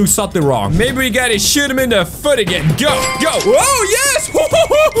right, I'm doing something wrong. Maybe we gotta shoot him in the foot again. Go! Oh, yes!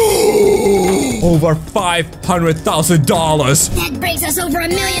 Over $500,000. That brings us over $1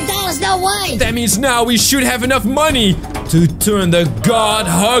 million, no way! That means now we should have enough money to turn the God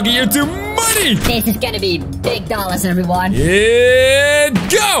Huggy into money! This is gonna be big dollars, everyone. And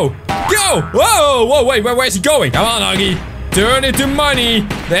go! Whoa, wait, where's he going? Come on, Huggy. Turn it to money.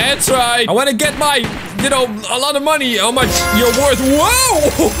 That's right. I want to get my, a lot of money. How much you're worth. Whoa!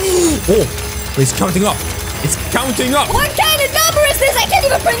 Oh, it's counting up. It's counting up. What kind of number is this? I can't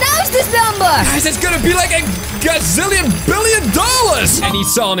even pronounce this number. Guys, it's gonna be like a gazillion billion dollars. Any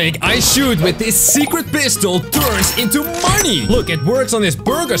Sonic I shoot with this secret pistol turns into money. Look, it works on this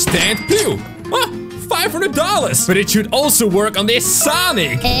burger stand. Pew. $500. But it should also work on this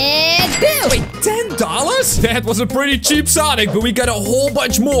Sonic. And boom. Wait, $10? That was a pretty cheap Sonic, but we got a whole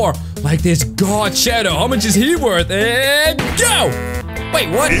bunch more. Like this God Shadow. How much is he worth? And go! Wait,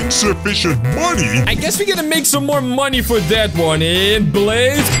 what? Insufficient money? I guess we're gonna make some more money for that one. And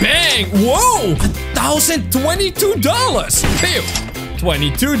blaze, bang! Whoa! $1,022. Pew!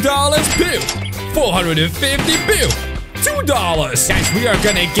 $22. Pew! $450. Pew! $2. Guys, we are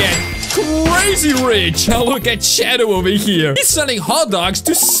gonna get crazy rich. Now look at Shadow over here. He's selling hot dogs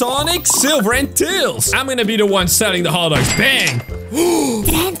to Sonic, Silver, and Tails. I'm gonna be the one selling the hot dogs. Bang!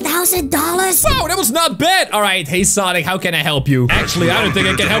 $10,000? Wow, that was not bad. All right, hey Sonic, how can I help you? Actually, I don't think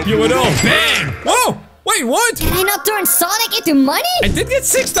I can help you at all. Bang! Whoa! Wait, what? Can I not turn Sonic into money? I did get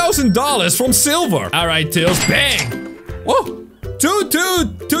 $6,000 from Silver. All right, Tails, bang! Whoa! 2,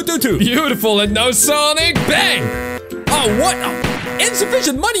 2, 2, 2, 2. Beautiful, and now Sonic, bang! Oh, what? Oh.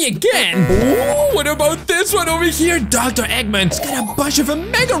 Insufficient money again. Ooh, what about this one over here? Dr. Eggman's got a bunch of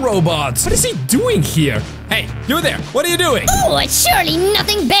mega robots. What is he doing here? Hey, you there. What are you doing? Oh, it's surely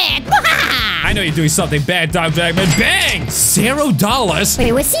nothing bad. I know you're doing something bad, Dr. Eggman. Bang! $0.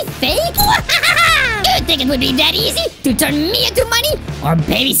 Wait, was he fake? You think it would be that easy to turn me into money? Or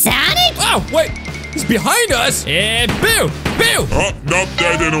baby Sonic? Oh, wait. He's behind us. And boo! Boo! Nope,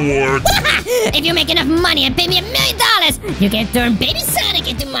 that didn't work. If you make enough money and pay me $1 million, you can turn baby Sonic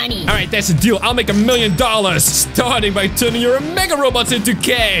into money. All right, that's a deal. I'll make $1 million, starting by turning your mega robots into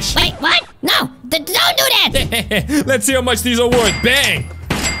cash. Wait, what? No, don't do that. Let's see how much these are worth. Bang!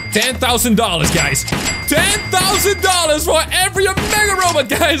 $10,000, guys. $10,000 for every Mega Robot,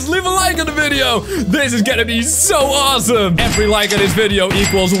 guys. Leave a like on the video. This is gonna be so awesome. Every like on this video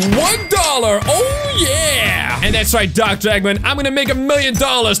equals $1. Oh, yeah. And that's right, Dr. Eggman. I'm gonna make $1 million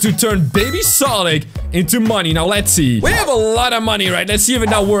to turn baby Sonic into money. Now, let's see. We have a lot of money, right? Let's see if it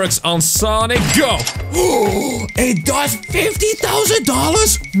now works on Sonic. Go. It does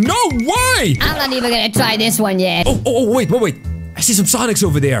 $50,000? No way. I'm not even gonna try this one yet. Oh, wait. I see some Sonics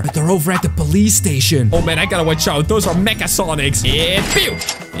over there, but they're over at the police station. Oh man, I gotta watch out. Those are Mecha Sonics. Yeah, pew!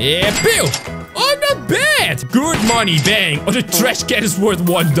 Yeah, pew! Oh, not bad! Good money, bang! Oh, the trash can is worth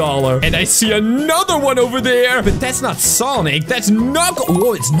 $1. And I see another one over there. But that's not Sonic, that's Knuckles.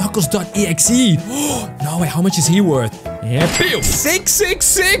 Oh, it's Knuckles.exe. No, wait, how much is he worth? Yeah, pew!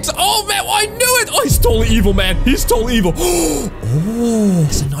 666! Oh man, I knew it! Oh, he's totally evil, man. He's totally evil. Oh,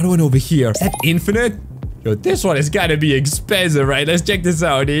 there's another one over here. Is that Infinite? Yo, this one has got to be expensive, right? Let's check this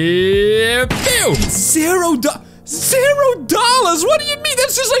out. Pew! $0. What do you mean?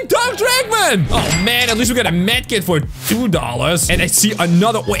 That's just like Dr. Eggman. Oh, man. At least we got a med kit for $2. And I see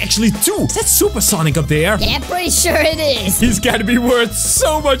another. Wait, actually 2. Is that Supersonic up there? Yeah, pretty sure it is. He's got to be worth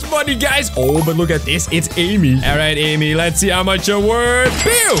so much money, guys. Oh, but look at this. It's Amy. All right, Amy. Let's see how much you're worth.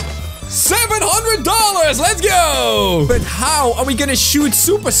 Pew! $700. Let's go. But how are we going to shoot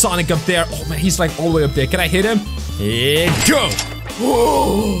Supersonic up there? Oh, man. He's like all the way up there. Can I hit him? Here go.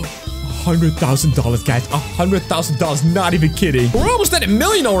 Whoa. $100,000, guys. $100,000. Not even kidding. We're almost at $1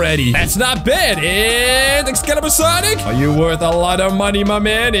 million already. That's not bad. And Excalibur Sonic, are you worth a lot of money, my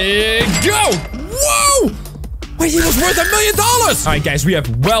man? And go! Whoa! Wait, he was worth $1 million. All right, guys, we have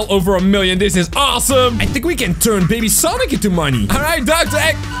well over $1 million. This is awesome. I think we can turn Baby Sonic into money. All right, Dr.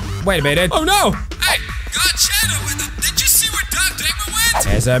 Egg. Wait a minute. Oh no! Hey, God Shadow, did you see where Dr. Eggman went?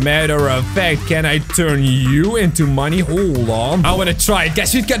 As a matter of fact, can I turn you into money? Hold on. I want to try it,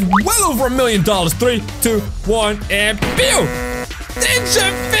 guys. We've got well over $1 million. 3, 2, 1, and pew!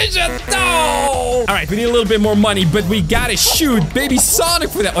 No! Alright, we need a little bit more money, but we gotta shoot Baby Sonic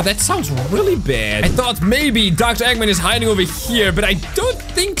for that. Oh, that sounds really bad. I thought maybe Dr. Eggman is hiding over here, but I don't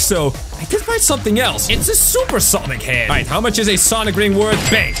think so. I did find something else. It's a Supersonic head. Alright, how much is a Sonic ring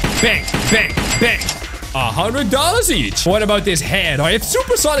worth? Bang, bang, bang, bang. $100 each. What about this head? Oh, if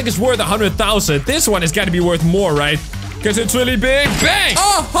Supersonic is worth 100,000, this one has got to be worth more, right? Because it's really big. Bang!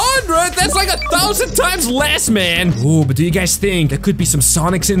 100! That's like 1,000 times less, man. Ooh, but do you guys think there could be some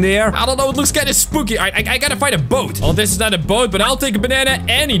Sonics in there? I don't know. It looks kind of spooky. I gotta find a boat. Oh, this is not a boat, but I'll take a banana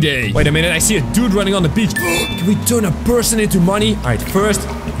any day. Wait a minute. I see a dude running on the beach. Can we turn a person into money? All right, first,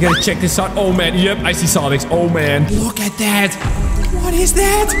 we gotta check this out. Oh, man. Yep, I see Sonics. Oh, man. Look at that. What is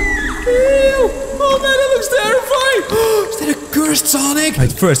that? Ew. Oh, man, that looks terrifying. Is that a cursed Sonic? All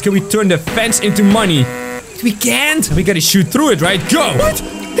right, first, can we turn the fence into money? We can't. We gotta shoot through it, right? Go. What?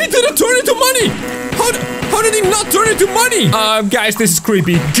 He didn't turn into money. How did he not turn into money? Guys, this is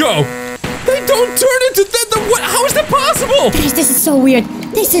creepy. Go. They don't turn into that. What? How is that possible? Guys, this is so weird.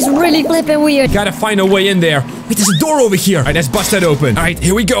 This is really flippin' weird. Gotta find a way in there. Wait, there's a door over here. All right, let's bust that open. All right,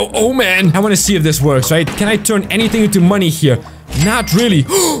 here we go. Oh, man. I want to see if this works, right? Can I turn anything into money here? Not really.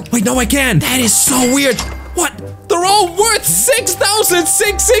 Wait, no, I can. That is so weird. What? They're all worth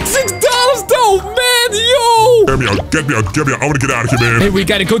 $6,666 though, man, yo! Get me out. I wanna get out of here, man. Hey, we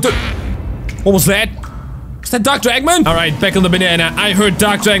gotta go to... What was that? Is that Dr. Eggman? Alright, back on the banana. I heard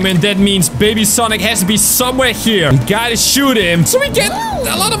Dr. Eggman. That means Baby Sonic has to be somewhere here. We gotta shoot him so we get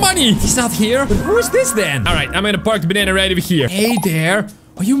a lot of money. He's not here. But who is this then? Alright, I'm gonna park the banana right over here. Hey there.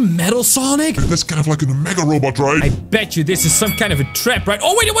 Are you Metal Sonic? That's kind of like a mega robot, right? I bet you this is some kind of a trap, right?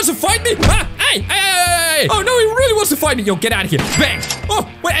 Oh, wait, he wants to fight me? Ah, hey! Oh, no, he really wants to fight me. Yo, get out of here. Bang! Oh,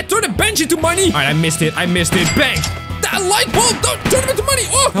 wait, I turned a bench into money. All right, I missed it. Bang! That light bulb! Don't turn it into money!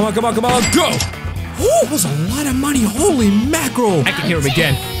 Oh! Come on, go! Oh, that was a lot of money. Holy mackerel. I can hear him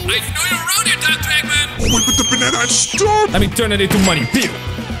again. I know you're around here, Dr. Eggman. Oh, wait, but the banana is stopped. Let me turn it into money. Pew!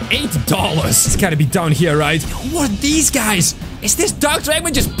 $8. It's gotta be down here, right? What are these guys? Is this Dr.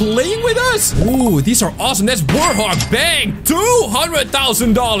 Eggman just playing with us? Ooh, these are awesome. That's Warhawk. Bang!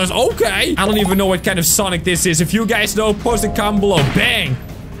 $200,000. Okay. I don't even know what kind of Sonic this is. If you guys know, post a comment below. Bang!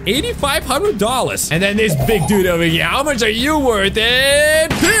 $8,500. And then this big dude over here. How much are you worth?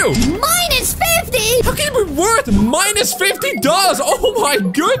 And pew! Minus 50! How can you be worth minus $50? Oh my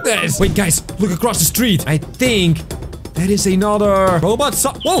goodness! Wait, guys, look across the street. I think that is another robot.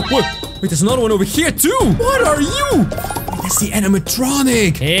 Whoa, wait, there's another one over here too. What are you? That's the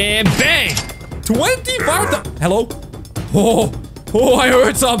animatronic. And bang! 25. Hello? Oh, I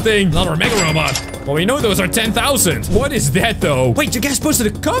heard something. Another mega robot. Well, we know those are 10,000. What is that, though? Wait, you guys posted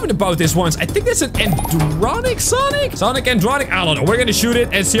a comment about this once. I think that's an Andronic Sonic? Sonic Andronic? I don't know. We're gonna shoot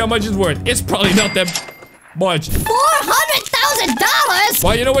it and see how much it's worth. It's probably not that much. $400,000?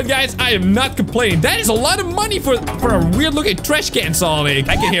 Well, you know what, guys? I am not complaining. That is a lot of money for a weird-looking trash can Sonic.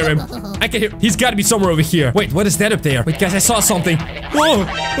 I can hear him. He's got to be somewhere over here. Wait, what is that up there? Wait, guys, I saw something. Whoa!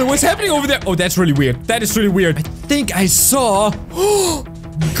 Wait, what's happening over there? Oh, that's really weird. That is really weird. I think I saw...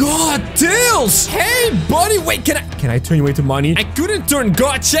 God Dills! Hey, buddy! Wait, can I turn you into money? I couldn't turn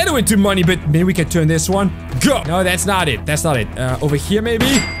God Shadow into money, but maybe we can turn this one. Go! No, that's not it. Over here, maybe?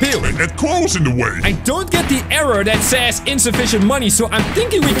 Pew! That claw's in the way. I don't get the error that says insufficient money, so I'm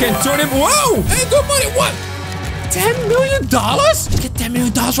thinking we can turn him... Whoa! Hey, good money! What? $10 million? Let's get $10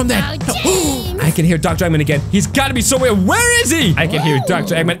 million from that. Oh, I can hear Dr. Eggman again. He's got to be somewhere. Where is he? I can hear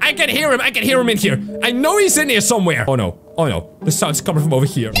Dr. Eggman. I can hear him in here. I know he's in here somewhere. Oh no. The sound's coming from over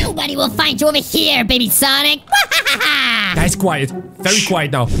here. Nobody will find you over here, Baby Sonic. Guys, quiet. Very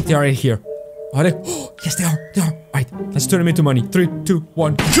quiet now. They're right here. Are they? Yes, they are. They are. All right, let's turn him into money. 3, 2,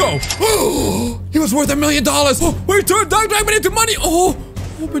 1, go. He was worth $1 million. We turned Dark Dragon into money.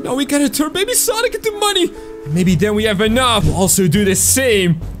 But now we gotta turn Baby Sonic into money. Maybe then we have enough. We'll also do the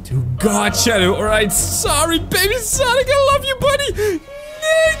same to God Shadow. All right, sorry, Baby Sonic. I love you, buddy.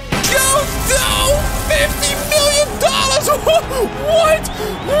 Go down $50 million. What?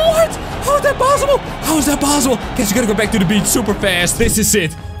 How is that possible? How is that possible? Guess we gotta go back to the beach super fast. This is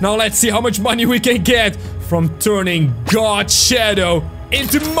it. Now let's see how much money we can get from turning God Shadow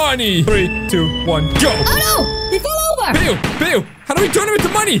into money. 3, 2, 1, go. Oh no! He fell over! Pew! How do we turn him into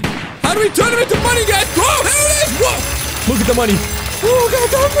money? How do we turn him into money, guys? Whoa! There it is! Whoa! Look at the money. Oh, got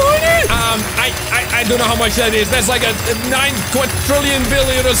that money! I don't know how much that is. That's like a 9 quadrillion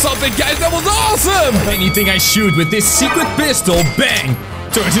billion or something. Guys, that was awesome! Anything I shoot with this secret pistol, bang,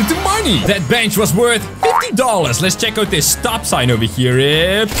 turns into money. That bench was worth $50. Let's check out this stop sign over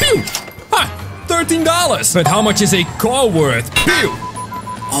here. Pew! Ha! $13. But how much is a car worth? Pew!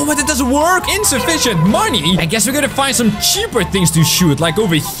 Oh, but it doesn't work. Insufficient money. I guess we're gonna find some cheaper things to shoot, like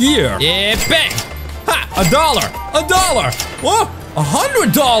over here. Yeah, bang! Ha! $1. Whoa!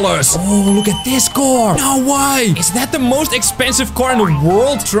 $100. Oh, look at this car. No way. Is that the most expensive car in the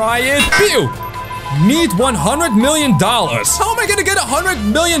world? Try it. Pew! Need $100 million. How am I gonna get $100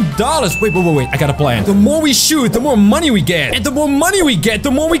 million? Wait. I got a plan. The more we shoot, the more money we get. And the more money we get,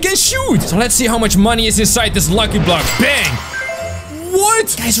 the more we can shoot. So let's see how much money is inside this lucky block. Bang!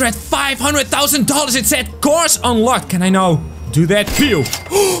 What? Guys, we're at $500,000. It said cars unlocked. Can I now do that? Pew!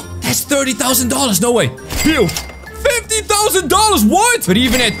 That's $30,000. No way. Pew! $50,000. What? But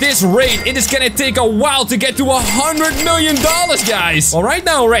even at this rate, it is gonna take a while to get to $100 million, guys. Well, right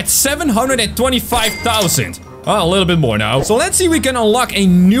now we're at 725,000. Oh, a little bit more now. So let's see if we can unlock a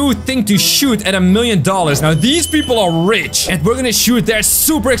new thing to shoot at $1 million. Now, these people are rich, and we're gonna shoot their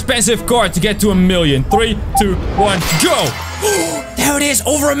super expensive car to get to $1 million. 3, 2, 1, go! There it is,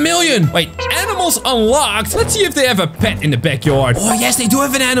 over $1 million. Wait, animals unlocked. Let's see if they have a pet in the backyard. Oh, yes, they do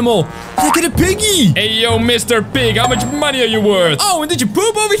have an animal. Look at a piggy. Hey, yo, Mr. Pig, how much money are you worth? Oh, and did you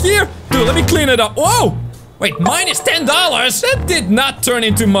poop over here? Dude, let me clean it up. Whoa! Wait, minus $10? That did not turn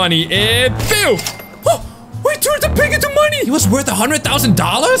into money. Pew! Oh, we turned the pig into money. He was worth $100,000? Oh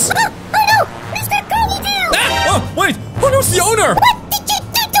no! Mr. Ponytail! Oh, wait. Oh, no, it's the owner. What did you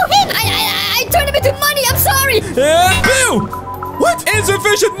do to him? I turned him into money. I'm sorry. Pew! What?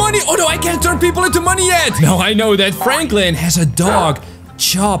 Insufficient money? Oh no, I can't turn people into money yet. Now I know that Franklin has a dog.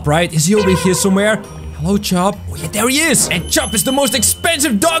 Chop, right? Is he over here somewhere? Hello, Chop. Oh yeah, there he is. And Chop is the most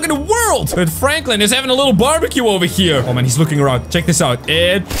expensive dog in the world. But Franklin is having a little barbecue over here. Oh man, he's looking around. Check this out.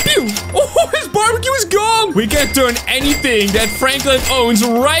 And pew! Oh, his barbecue is gone. We can turn anything that Franklin owns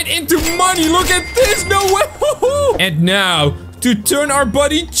right into money. Look at this. No way. And now, to turn our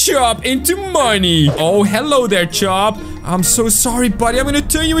buddy Chop into money. Oh, hello there, Chop. I'm so sorry, buddy. I'm gonna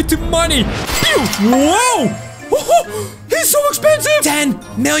turn you into money. Pew! Whoa! Oh, he's so expensive.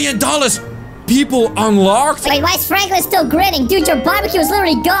 $10 million. People unlocked. Wait, why is Franklin still grinning? Dude, your barbecue is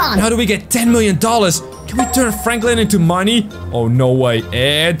literally gone. How do we get $10 million? Can we turn Franklin into money? Oh, no way.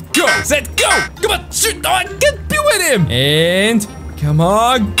 And go. Set, go. Come on, shoot. Oh, get pew at him. And come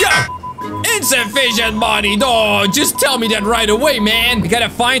on, go. Insufficient money. No, just tell me that right away, man. We gotta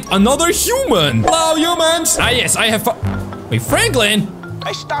find another human. Hello, humans. Ah, yes, I have. Wait, Franklin?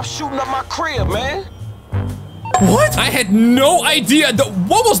 Hey, stop shooting up my crib, man. What? I had no idea.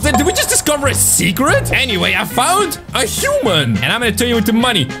 What was that? Did we just discover a secret? Anyway, I found a human. And I'm gonna turn you into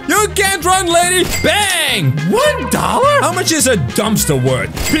money. You can't run, lady. Bang! $1? How much is a dumpster worth?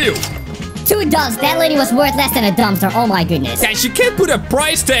 Pew. $2. That lady was worth less than a dumpster. Oh my goodness. Guys, you can't put a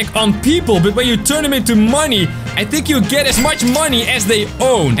price tag on people, but when you turn them into money, I think you get as much money as they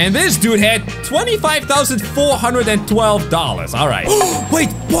own. And this dude had $25,412. All right. Wait,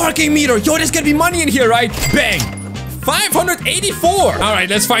 parking meter. Yo, there's gonna be money in here, right? Bang. 584. All right,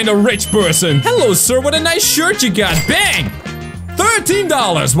 let's find a rich person. Hello, sir. What a nice shirt you got. Bang.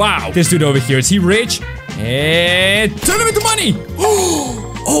 $13. Wow. This dude over here, is he rich? And turn him into money.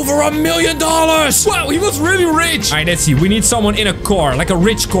 Over $1 million. Wow, he was really rich. All right, let's see. We need someone in a car, like a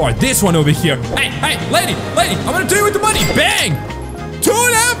rich car. This one over here. Hey, lady, I'm gonna turn you into money. Bang.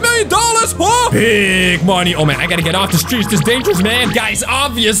 $2.5 million. Huh? Big money. Oh man, I gotta get off the streets. This is dangerous, man. Guys,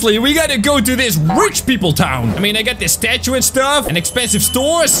 obviously, we gotta go to this rich people town. I mean, I got this statue and stuff and expensive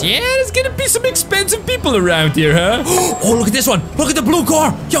stores. Yeah, there's gonna be some expensive people around here, huh? Oh, look at this one. Look at the blue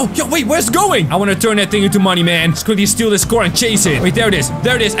car. Yo, wait, where's it going? I wanna turn that thing into money, man. Let's quickly steal this car and chase it. Wait, there it is.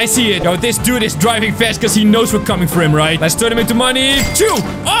 There it is. I see it. Yo, this dude is driving fast because he knows we're coming for him, right? Let's turn him into money. 2.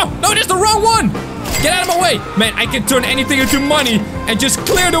 Oh, no, that's the wrong one. Get out of my way. Man, I can turn anything into money and just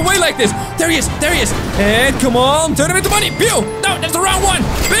clear the way like this. There he is. There he is. And come on. Turn him into money. Pew. No, that's the wrong one.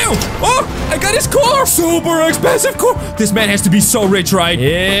 Pew. Oh, I got his car. Super expensive car. This man has to be so rich, right?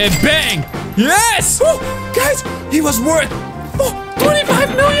 And bang. Yes. Oh, guys, he was worth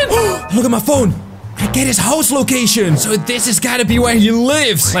 25 million. Look at my phone. I get his house location. So this has got to be where he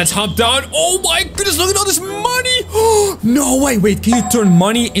lives. Let's hop down. Oh my goodness, look at all this money. No way. Wait, can you turn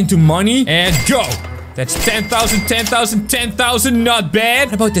money into money? And go. That's 10,000, 10,000, 10,000. Not bad.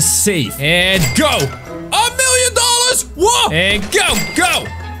 What about the safe? And go. $1 million. Whoa. And go.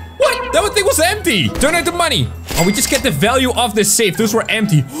 What? That thing was empty. Turn it into money. Oh, we just get the value of the safe. Those were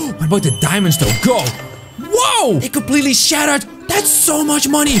empty. What about the diamonds though? Go. Whoa. It completely shattered. That's so much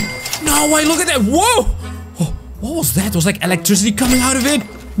money. No way, look at that. Whoa. Oh, what was that? It was like electricity coming out of it?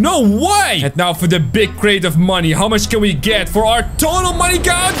 No way. And now for the big crate of money. How much can we get for our total money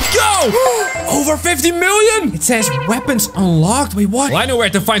count? Go. Over 50 million. It says weapons unlocked. Wait, what? Well, I know where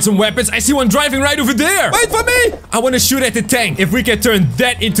to find some weapons. I see one driving right over there. Wait for me. I want to shoot at the tank. If we can turn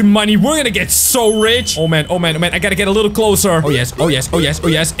that into money, we're gonna get so rich. Oh man, oh man, oh man. I gotta get a little closer. Oh yes, oh yes, oh yes, oh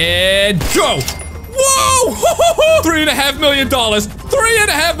yes. And go. Whoa! $3.5 million.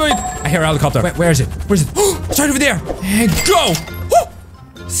 $3.5 million. I hear a helicopter. Where is it? Where is it? It's right over there. And go.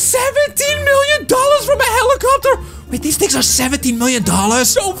 $17 million from a helicopter. Wait, these things are $17 million?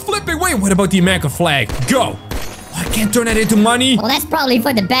 So flipping. Wait, what about the American flag? Go. Oh, I can't turn that into money. Well, that's probably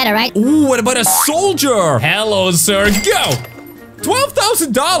for the better, right? Ooh, what about a soldier? Hello, sir. Go.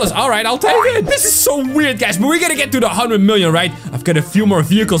 $12,000. All right, I'll take it. This is so weird, guys, but we gotta get to the 100 million, right? I've got a few more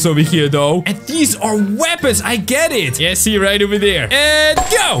vehicles over here, though. And these are weapons. I get it. Yeah, see, right over there. And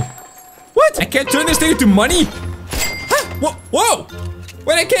go. What? I can't turn this thing into money? Huh? Whoa.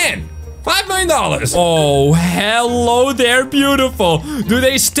 Wait, I can. $5 million. Oh, hello there, beautiful. Do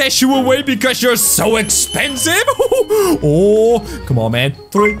they stash you away because you're so expensive? Oh, come on, man.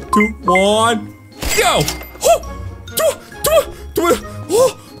 3, 2, 1, go.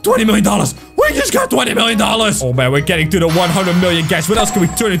 $20 million. We just got $20 million. Oh man, we're getting to the 100 million, guys. What else can we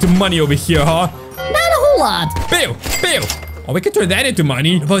turn into money over here, huh? Not a whole lot. Pew. Oh, we can turn that into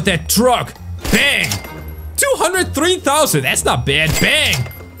money. What about that truck? Bang. 203,000. That's not bad. Bang.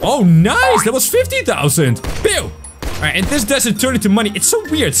 Oh, nice. That was 50,000. Pew. All right, and this doesn't turn into money. It's so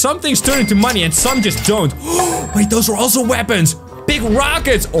weird. Some things turn into money and some just don't. Wait, those are also weapons. Big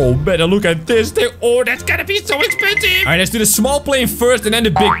rockets. Oh, better look at this thing. Oh, that's gonna be so expensive. All right, let's do the small plane first and then the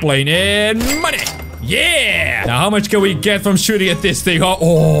big plane. And money. Yeah. Now, how much can we get from shooting at this thing?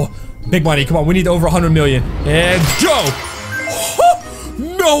 Oh, big money. Come on, we need over 100 million. And go.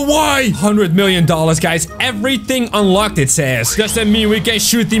 No way. $100 million, guys. Everything unlocked, it says. Does that mean we can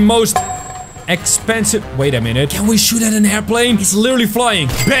shoot the most expensive... Wait a minute. Can we shoot at an airplane? It's literally flying.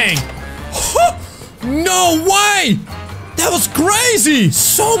 Bang. No way. That was crazy!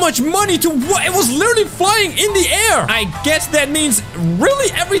 So much money to what? It was literally flying in the air! I guess that means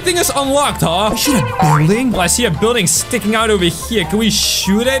really everything is unlocked, huh? We shoot a building? Well, I see a building sticking out over here. Can we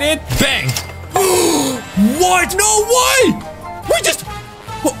shoot at it? Bang! What? No way!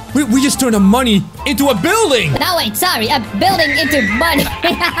 We just turned the money into a building! No, wait, sorry. A building into money.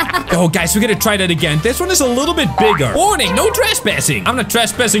 Oh, guys, we gotta try that again. This one is a little bit bigger. Warning, no trespassing. I'm not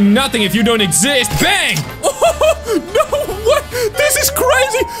trespassing nothing if you don't exist. Bang! No, what? This is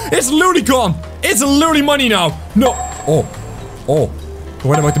crazy! It's literally gone. It's literally money now. No. Oh.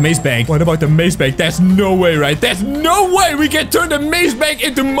 What about the maze bank? What about the maze bank? There's no way, right? There's no way we can turn the maze bank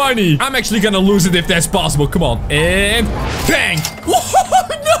into money. I'm actually gonna lose it if that's possible. Come on. And bang. No!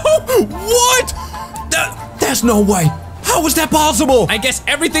 What? There's no way. How is that possible? I guess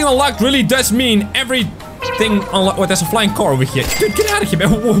everything unlocked really does mean everything unlocked. Oh, there's a flying car over here. Dude, get out of here,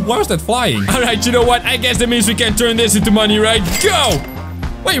 man. Why was that flying? All right, you know what? I guess that means we can turn this into money, right? Go!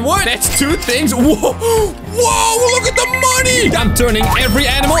 Wait, what? That's two things? Whoa! Whoa, look at the money! I'm turning every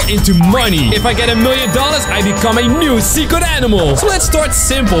animal into money. If I get $1 million, I become a new secret animal. So let's start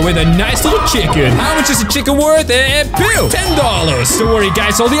simple with a nice little chicken. How much is a chicken worth? Pew! $10. Don't worry,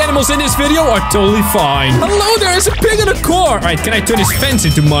 guys. All the animals in this video are totally fine. Hello, there is a pig in a car. All right, can I turn this fence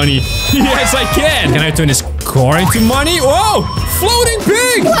into money? Yes, I can. Can I turn this car into money? Whoa! Floating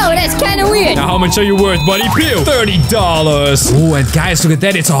pig! Whoa, that's kind of weird. Now, how much are you worth, buddy? Pew! $30. Oh, and guys, look at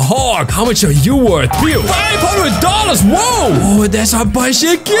that. It's a hog. How much are you worth? Pew! $500. Whoa! Oh, there's a bunch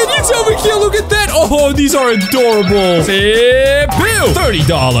of kitties over here. Look at that. Oh, these are adorable. Pew!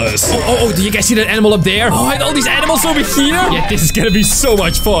 $30. Oh, do you guys see that animal up there? Oh, and all these animals over here. Yeah, this is gonna be so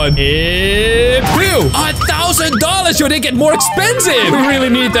much fun. Pew! $1,000. Yo, they get more expensive. We really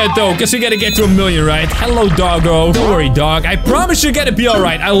need that though, because we gotta get to $1 million, right? Hello, doggo. Don't worry, dog. I promise you're gonna be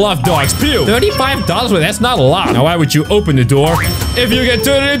alright. I love dogs. Pew! pew. $35? Well, that's not a lot. Now, why would you open the door if you get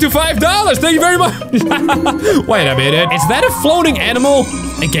turned into $5? Thank you very much. Wait a minute. Is that a floating animal?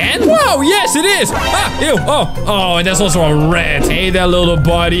 Again? Wow, yes, it is. Ah, ew. Oh, and there's also a rat. Hey there, little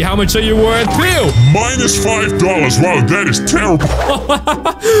buddy. How much are you worth? Pew. Minus $5. Wow, that is terrible.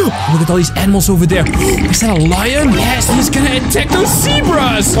 Look at all these animals over there. Is that a lion? Yes, he's gonna attack those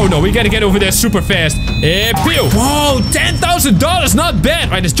zebras. Oh, no, we gotta get over there super fast. Pew. Whoa, $10,000. Not bad.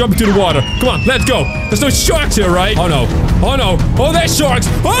 All right, let's jump into the water. Come on, let's go. There's no sharks here, right? Oh, no. Oh, no. Oh, there's sharks.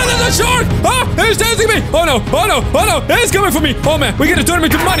 Oh, there's a shark. Oh, he's dancing me. Oh, no. Oh, no. Oh, no. He's coming for me. Oh, man. We gotta turn him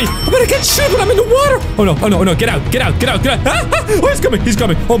into money. I'm gonna get shot when I'm in the water. Oh, no. Oh, no. Oh, no. Get out. Get out. Get out. Get out. Oh, he's coming. He's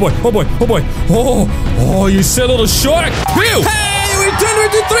coming. Oh, boy. Oh, boy. Oh, boy. Oh, you silly little shark. Pew. Hey, we turned him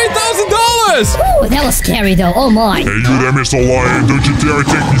into $3,000. Ooh, that was scary, though. Oh, my. Hey, you there, Mr. Lion. Don't you dare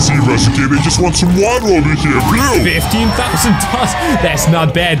take these zebras, okay? They just want some water over here. Pew. $15,000. That's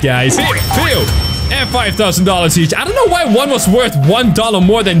not bad, guys. Pew. And $5,000 each. I don't know why one was worth $1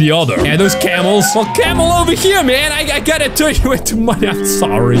 more than the other. And those camels. Well, camel over here, man. I gotta turn you into money. I'm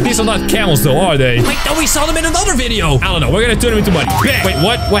sorry. These are not camels, though, are they? Wait, no, we saw them in another video. I don't know. We're gonna turn them into money. Bang. Wait,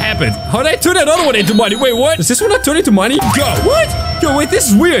 what? What happened? How did I turn that other one into money? Wait, what? Does this one not turn into money? Go. What? Yo, wait, this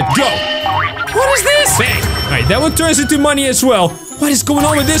is weird. Go. What is this? Bang. All right, that one turns into money as well. What is going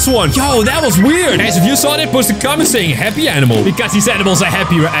on with this one? Yo, that was weird. Guys, if you saw that, post a comment saying happy animal. Because these animals are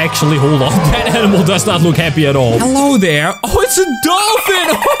happy. Actually, hold on. That animal does not look happy at all. Hello there. Oh, it's a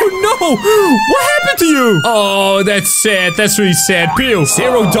dolphin. Oh, no. What happened to you? Oh, that's sad. That's really sad. Pew.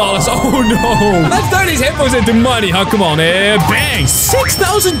 $0. Oh, no. Let's turn these hippos into money, huh? Come on. Bang.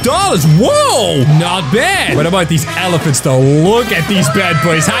 $6,000. Whoa. Not bad. What about these elephants, though? Look at these bad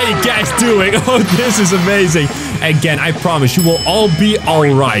boys. How you guys doing? Oh, this is amazing. Again, I promise you will all be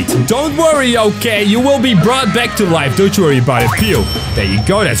alright. Don't worry, okay? You will be brought back to life. Don't you worry about it. Pew. There you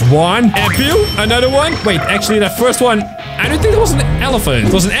go. That's one. And pew. Another one. Wait, actually, that first one, I don't think it was an elephant.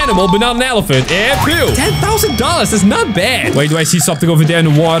 It was an animal, but not an elephant. And pew. $10,000. That's not bad. Wait, do I see something over there in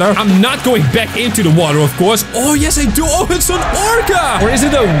the water? I'm not going back into the water, of course. Oh, yes, I do. Oh, it's an orca. Or is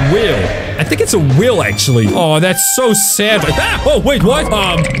it a whale? I think it's a whale, actually. Oh, that's so sad. Ah! Oh, wait, what?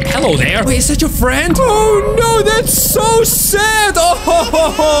 Hello there. Wait, is that your friend? Oh, no, that's so sad.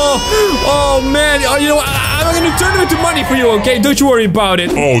 Oh, man. Oh, you know what? I'm gonna turn it into money for you, okay? Don't you worry about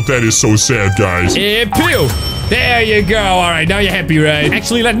it. Oh, that is so sad, guys. Pew. There you go. All right, now you're happy, right?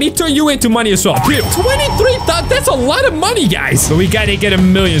 Actually, let me turn you into money as well. Pew. 23,000. That's a lot of money, guys. But we gotta get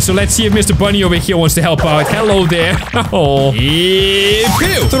 1,000,000. So let's see if Mr. Bunny over here wants to help out. Hello there. Oh. Pew.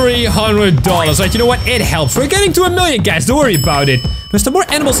 $300. Right, you know what? It helps. We're getting to 1,000,000, guys. Don't worry about it. There's some more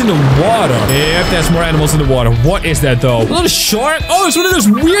animals in the water. Yep, there's more animals in the water. What is that, though? A little shark? Oh, it's one of those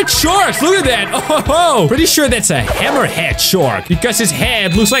weird sharks. Look at that. Oh, pretty sure that's a hammerhead shark because his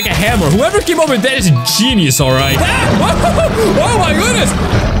head looks like a hammer. Whoever came up with that is a genius, all right? Ah! Oh, my goodness.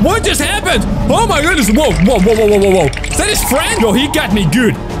 What just happened? Oh, my goodness. Whoa. Is that his friend? Yo, he got me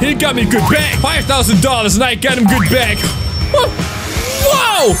good. He got me good back. $5,000 and I got him good back.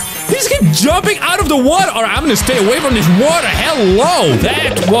 Whoa. He just keep jumping out of the water. All right, I'm gonna stay away from this water. Hello.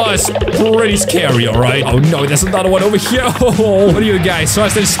 That was pretty scary, all right? Oh, no, there's another one over here. Oh, what are you guys? So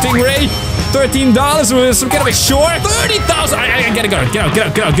is that a stingray? $13 with some kind of a shark? 30,000. I gotta go. Get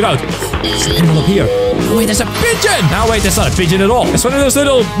out. There's an animal up here. Oh, wait, there's a pigeon. No, wait, that's not a pigeon at all. It's one of those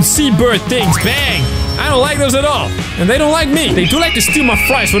little seabird things. Bang. I don't like those at all. And they don't like me. They do like to steal my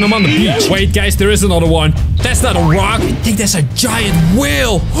fries when I'm on the beach. Wait, guys, there is another one. That's not a rock. I think that's a giant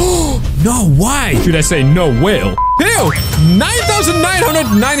whale. No, why? Should I say no whale? Ew!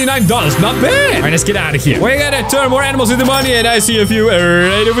 $9,999. Not bad. All right, let's get out of here. We gotta turn more animals into money, and I see a few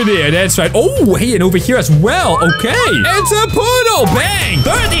right over there. That's right. Oh, hey, and over here as well. Okay. It's a poodle. Bang!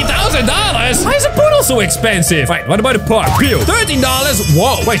 $30,000. Why is a poodle so expensive? Right, what about a pug? Pew. $13.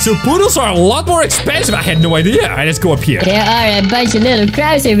 Whoa. Wait, so poodles are a lot more expensive. I had no idea. All right, let's go up here. There are a bunch of little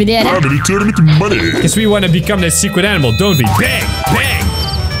crabs over there. I'm gonna turn them into money. Because we want to become that secret animal, don't we? Bang! Bang!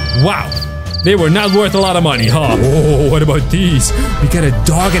 Wow. They were not worth a lot of money, huh? Oh, what about these? We got a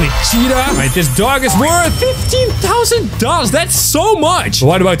dog and a cheetah. All right, this dog is worth $15,000. That's so much.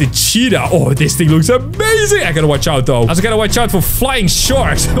 What about the cheetah? Oh, this thing looks amazing. I gotta watch out, though. I also gotta watch out for flying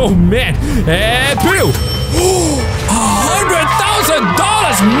sharks. Oh, man. And pew.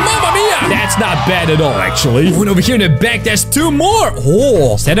 $100,000. Mamma mia. That's not bad at all, actually. Oh, and over here in the back, there's two more.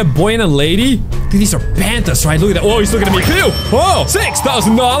 Oh, is that a boy and a lady? These are panthers, right? Look at that. Oh, he's looking at me. Pew! Oh, $6,000.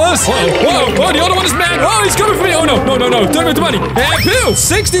 Whoa, the other one is mad. Oh, he's coming for me. Oh, no. Turn me to money. And pew!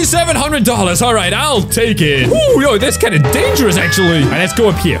 $6,700. All right, I'll take it. Ooh, yo, that's kind of dangerous, actually. All right, let's go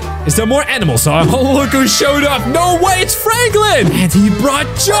up here. Is there more animals, huh? Oh, look who showed up. No way, it's Franklin. And he brought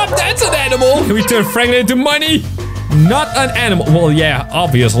Chop. That's an animal. Can we turn Franklin into money? Not an animal. Well, yeah,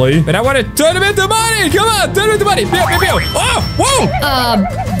 obviously. But I want to turn him into money. Come on, turn him into money. Pew. Oh, whoa.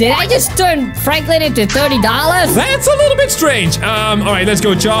 Did I just turn Franklin into $30? That's a little bit strange. All right, let's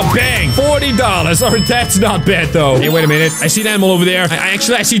go, Chop. Bang, $40. All right, that's not bad, though. Hey, wait a minute. I see an animal over there. I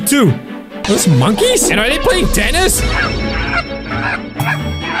see two. Those monkeys? And are they playing tennis?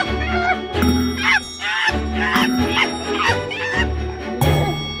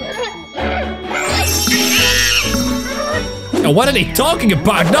 What are they talking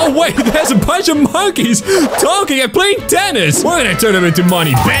about? No way, there's a bunch of monkeys talking and playing tennis. We're gonna turn them into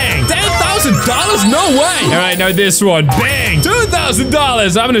money. Bang! $10,000? No way! All right, now this one. Bang!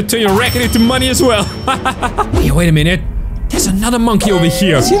 $2,000. I'm gonna turn your record into money as well. Hey, wait a minute. There's another monkey over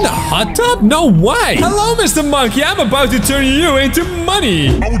here. Is he in the hot tub? No way. Hello, Mr. Monkey. I'm about to turn you into money.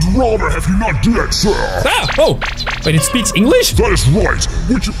 I would rather have you not do that, sir. Ah, oh. Wait, it speaks English? That is right.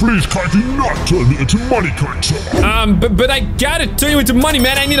 Would you please kindly not turn me into money, kind sir? But I gotta turn you into money,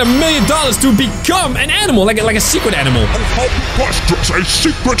 man. I need $1 million to become an animal, like a secret animal. How preposterous. A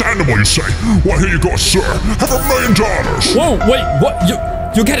secret animal, you say? Well, here you go, sir. Have $1 million. Whoa, wait, what?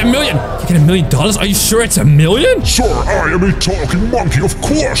 You get $1 million? You get $1 million? Are you sure it's $1 million? Sir, I am a talking monkey. Of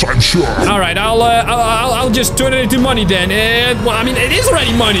course, I'm sure. All right, I'll just turn it into money then. And well, I mean, it is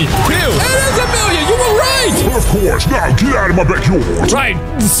already money. Pew! It is $1 million. You were right. Well, of course. Now get out of my backyard.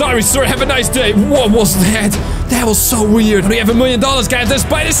 Right. Sorry, sir. Have a nice day. What was that? That was so weird. We have $1 million, guys. Let's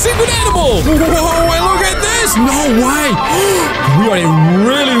buy the secret animal. Whoa! And look at this. No way. We are a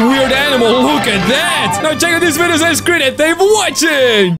really weird animal. Look at that. Now check out this video and screen it. Thank you for watching.